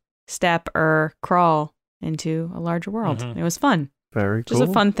first step or crawl into a larger world. Mhm. It was fun. Very cool. Just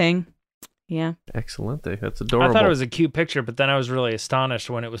a fun thing. Yeah. Excellent. That's adorable. I thought it was a cute picture, but then I was really astonished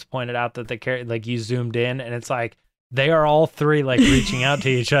when it was pointed out that they carried, like you zoomed in and it's like they are all three like reaching out to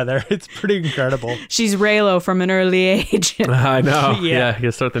each other. It's pretty incredible. She's Reylo from an early age. I know. Yeah.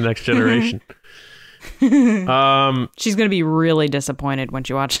 You start the next generation. She's going to be really disappointed when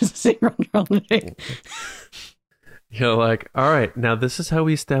she watches 6-year-old movie. You're like, all right, now this is how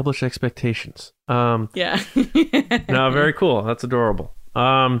we establish expectations. Yeah. No, very cool. That's adorable.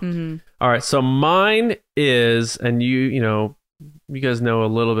 All right, so mine is, and you guys know a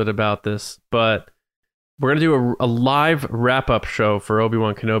little bit about this, but we're going to do a live wrap-up show for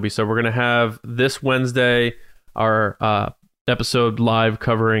Obi-Wan Kenobi. So we're going to have this Wednesday our episode live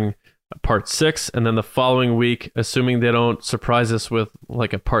covering part 6, and then the following week, assuming they don't surprise us with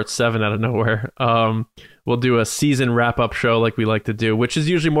like a part 7 out of nowhere, we'll do a season wrap-up show like we like to do, which is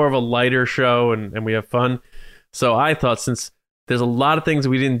usually more of a lighter show and we have fun. So I thought, since there's a lot of things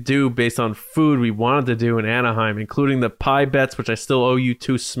we didn't do based on food we wanted to do in Anaheim, including the pie bets, which I still owe you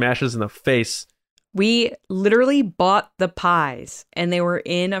 2 smashes in the face. We literally bought the pies and they were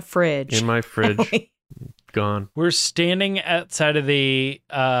in a fridge. In my fridge. Gone. We're standing outside of the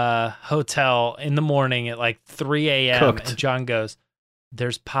hotel in the morning at like 3 a.m. Cooked. And John goes,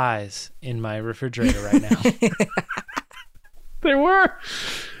 there's pies in my refrigerator right now. They were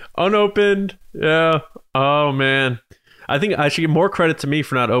unopened. Yeah. Oh, man. I think I should give more credit to me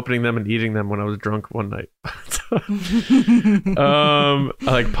for not opening them and eating them when I was drunk one night. I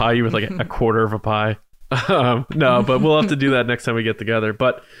like pie you with like a quarter of a pie. No, but we'll have to do that next time we get together.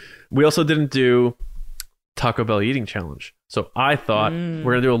 But we also didn't do Taco Bell eating challenge. So I thought we're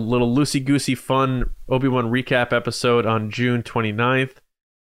going to do a little loosey-goosey fun Obi-Wan recap episode on June 29th.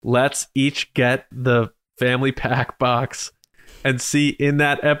 Let's each get the family pack box and see in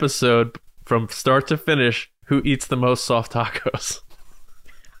that episode from start to finish who eats the most soft tacos.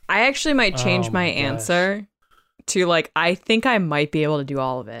 I actually might change Oh my my gosh. answer to like, I think I might be able to do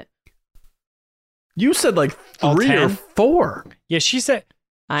all of it. You said like All 3 or 10? 4. Yeah, she said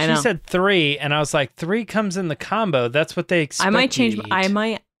I know. She said 3, and I was like, 3 comes in the combo. That's what they expect. I might change. you to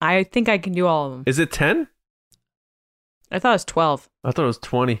eat. I think I can do all of them. Is it 10? I thought it was 12. I thought it was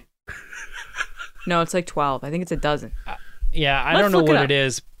 20. No, it's like 12. I think it's a dozen. Yeah, I Let's don't know look it what up. it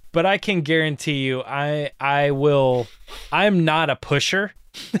is, but I can guarantee you, I will. I'm not a pusher.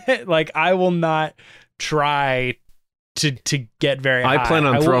 Like I will not try to get very high. I plan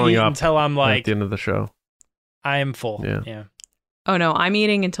on will throwing eat up until I'm at like the end of the show. I am full. Yeah. Yeah. Oh no, I'm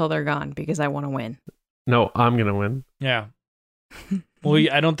eating until they're gone because I want to win. No, I'm going to win. Yeah. Well,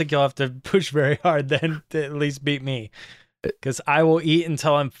 I don't think you'll have to push very hard then to at least beat me. Because I will eat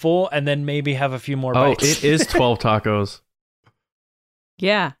until I'm full and then maybe have a few more Oh, bites. it is 12 tacos.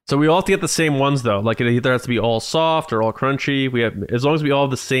 Yeah. So we all have to get the same ones though. Like it either has to be all soft or all crunchy. We have, as long as we all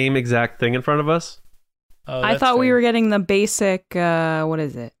have the same exact thing in front of us. Oh, I that's thought we fair. were getting the basic, what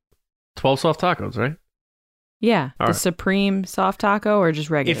is it? 12 soft tacos, right? Yeah. All the right. Supreme soft taco or just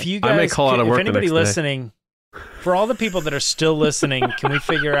regular? If you I guys, may call out of work if the anybody next day. listening, for all the people that are still listening, can we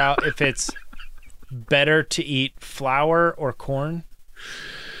figure out if it's better to eat flour or corn?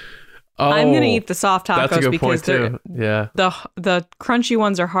 Oh, I'm going to eat the soft tacos that's a good because point too. Yeah. the crunchy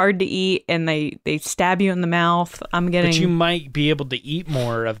ones are hard to eat and they stab you in the mouth. I'm getting But you might be able to eat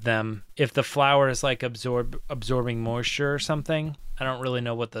more of them if the flour is like absorbing moisture or something. I don't really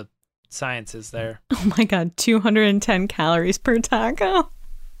know what the science is there. Oh my god, 210 calories per taco.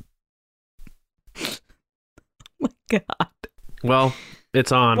 Oh my god. Well,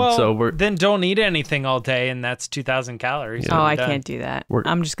 it's on. Well, so we're then don't eat anything all day, and that's 2,000 calories. Yeah. Oh, We're I done. can't do that. We're-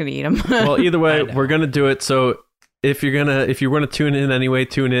 I'm just gonna eat them. well, either way, I know. we're gonna do it. So if you're gonna tune in anyway,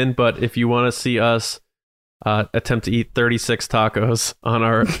 tune in. But if you want to see us attempt to eat 36 tacos on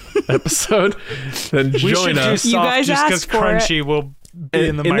our episode, then We should join do us. soft You guys just because asked for crunchy will be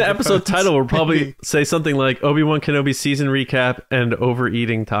in the episode microphones. title, we'll probably say something like Obi-Wan Kenobi season recap and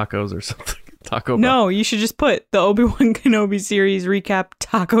overeating tacos or something. Taco Bell. No, you should just put the Obi-Wan Kenobi series recap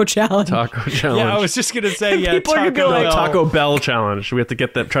taco challenge. Taco challenge. Yeah, I was just gonna say yeah. People are gonna be like, Bell. Taco Bell challenge. We have to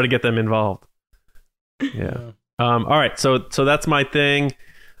try to get them involved. Yeah. All right. So that's my thing.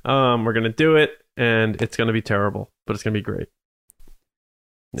 We're gonna do it, and it's gonna be terrible, but it's gonna be great.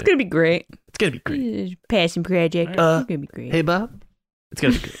 It's gonna be great. It's gonna be great. Passion project. It's gonna be great. Hey, Bob. It's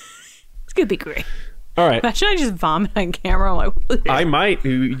gonna be great. It's gonna be great. All right. Imagine I just vomit on camera. I'm like, I might.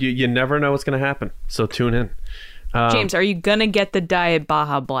 You never know what's gonna happen. So tune in. James, are you gonna get the Diet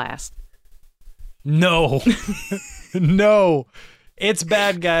Baja Blast? No, no, it's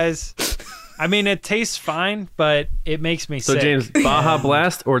bad, guys. I mean, it tastes fine, but it makes me So sick. James, Baja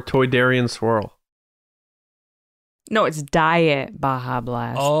Blast or Toy Darian Swirl? No, it's Diet Baja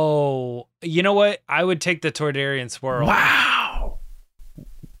Blast. Oh, you know what? I would take the Tordarian swirl. Wow.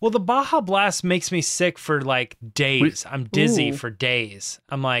 Well, the Baja Blast makes me sick for like days. I'm dizzy Ooh. for days.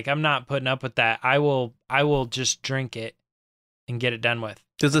 I'm like, I'm not putting up with that. I will just drink it and get it done with.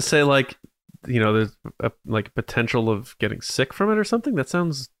 Does it say like, there's a like potential of getting sick from it or something? That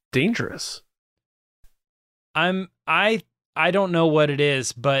sounds dangerous. I don't know what it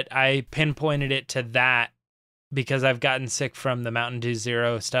is, but I pinpointed it to that because I've gotten sick from the Mountain Dew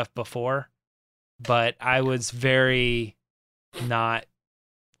Zero stuff before, but I was very not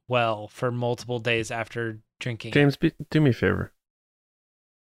well for multiple days after drinking. James, do me a favor.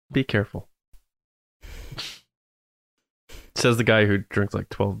 Be careful. Says the guy who drinks like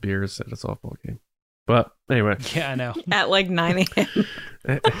 12 beers at a softball game. But anyway, Yeah, I know. At like 9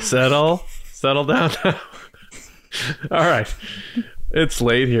 a.m. settle down now. All right. It's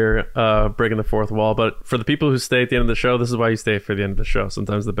late here, breaking the fourth wall. But for the people who stay at the end of the show, this is why you stay for the end of the show.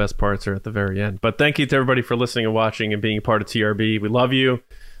 Sometimes the best parts are at the very end. But thank you to everybody for listening and watching and being a part of TRB. We love you.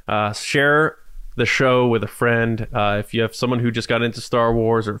 Share the show with a friend. If you have someone who just got into Star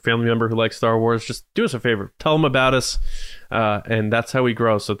Wars or a family member who likes Star Wars, just do us a favor. Tell them about us. And that's how we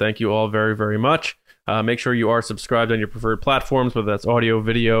grow. So thank you all very, very much. Make sure you are subscribed on your preferred platforms, whether that's audio,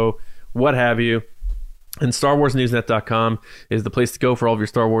 video, what have you. And StarWarsNewsNet.com is the place to go for all of your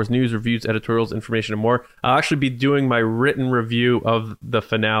Star Wars news, reviews, editorials, information, and more. I'll actually be doing my written review of the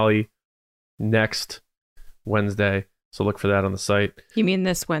finale next Wednesday. So look for that on the site. You mean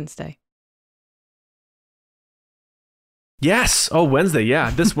this Wednesday? Yes. Oh, Wednesday. Yeah,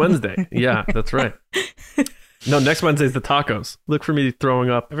 this Wednesday. Yeah, that's right. No, next Wednesday's the tacos. Look for me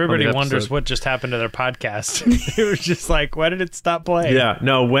throwing up. Everybody on the wonders episode. what just happened to their podcast. They were just like, why did it stop playing? Yeah,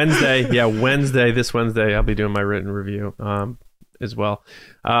 no, Wednesday. Yeah, this Wednesday, I'll be doing my written review as well.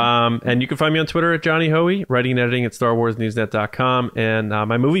 And you can find me on Twitter at Johnny Hoey, writing and editing at StarWarsNewsNet.com, and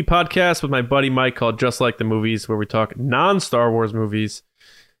my movie podcast with my buddy Mike called Just Like the Movies, where we talk non-Star Wars movies,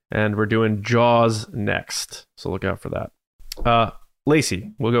 and we're doing Jaws next. So look out for that.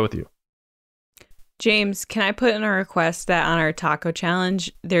 Lacey, we'll go with you. James, can I put in a request that on our taco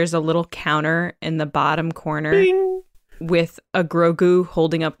challenge, there's a little counter in the bottom corner Bing. with a Grogu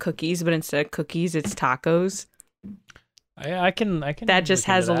holding up cookies, but instead of cookies, it's tacos. I can. That just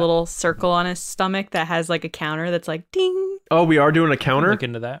look has a into that. little circle on his stomach that has like a counter that's like ding. Oh, we are doing a counter? Look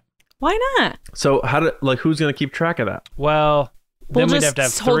into that. Why not? So who's going to keep track of that? Well, then We'll we'd have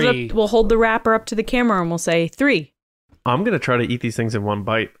just to have hold it three. up, we'll hold the wrapper up to the camera and we'll say 3. I'm going to try to eat these things in one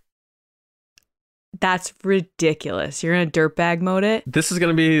bite. That's ridiculous. You're gonna dirtbag mode it? This is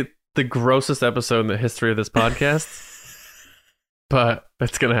going to be the grossest episode in the history of this podcast. But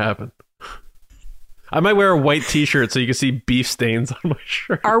it's going to happen. I might wear a white t-shirt so you can see beef stains on my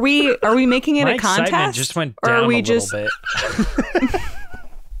shirt. Are we making it My a excitement contest? just went Or down are we a just little bit.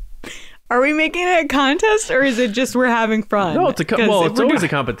 Are we making it a contest, or is it just we're having fun? No, it's always a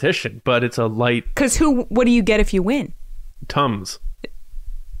competition, but it's a light Because what do you get if you win? Tums.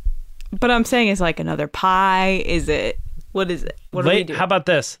 But I'm saying it's like another pie. Is it? What is it? What do we do? How about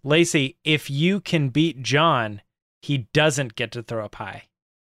this, Lacey? If you can beat John, he doesn't get to throw a pie.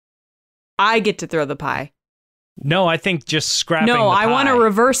 I get to throw the pie. No, I think just scrapping. No, the I want to pie.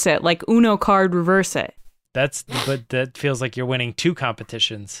 reverse it, like Uno card reverse it. But that feels like you're winning 2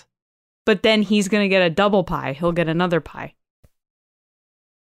 competitions. But then he's gonna get a double pie. He'll get another pie.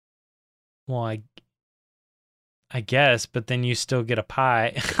 Well, I guess, but then you still get a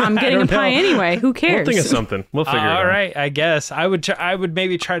pie. I'm I getting a don't pie know. anyway. Who cares? We'll think of something. We'll figure it out. All right, I guess I would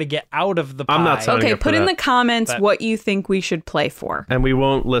maybe try to get out of the pie. I'm not signing Okay, up for put in that. the comments But- what you think we should play for. And we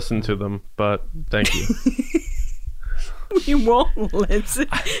won't listen to them, but thank you. We won't listen.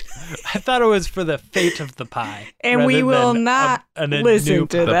 I thought it was for the fate of the pie, And we rather will than not a listen new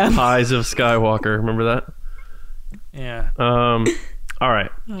to pie. The them. Pies of Skywalker. Remember that? Yeah. All right.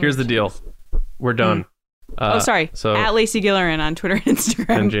 Here's the deal. We're done. Sorry. So At Lacey Gillerin on Twitter and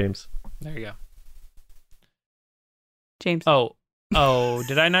Instagram. and James. There you go. James. Oh,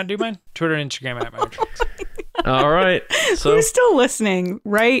 did I not do mine? Twitter and Instagram at Matrix. All right. So Who's still listening?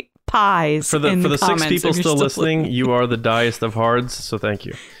 Write pies for the in 6 comments people if you're still listening, you are the diest of hards. So thank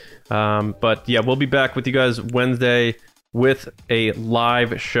you. But yeah, we'll be back with you guys Wednesday with a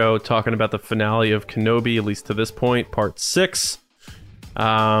live show talking about the finale of Kenobi, at least to this point, part 6.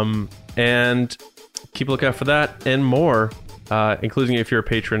 And keep a lookout for that and more, including if you're a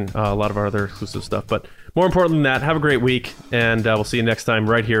patron, a lot of our other exclusive stuff. But more important than that, have a great week, and we'll see you next time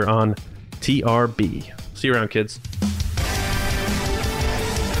right here on TRB. See you around, kids.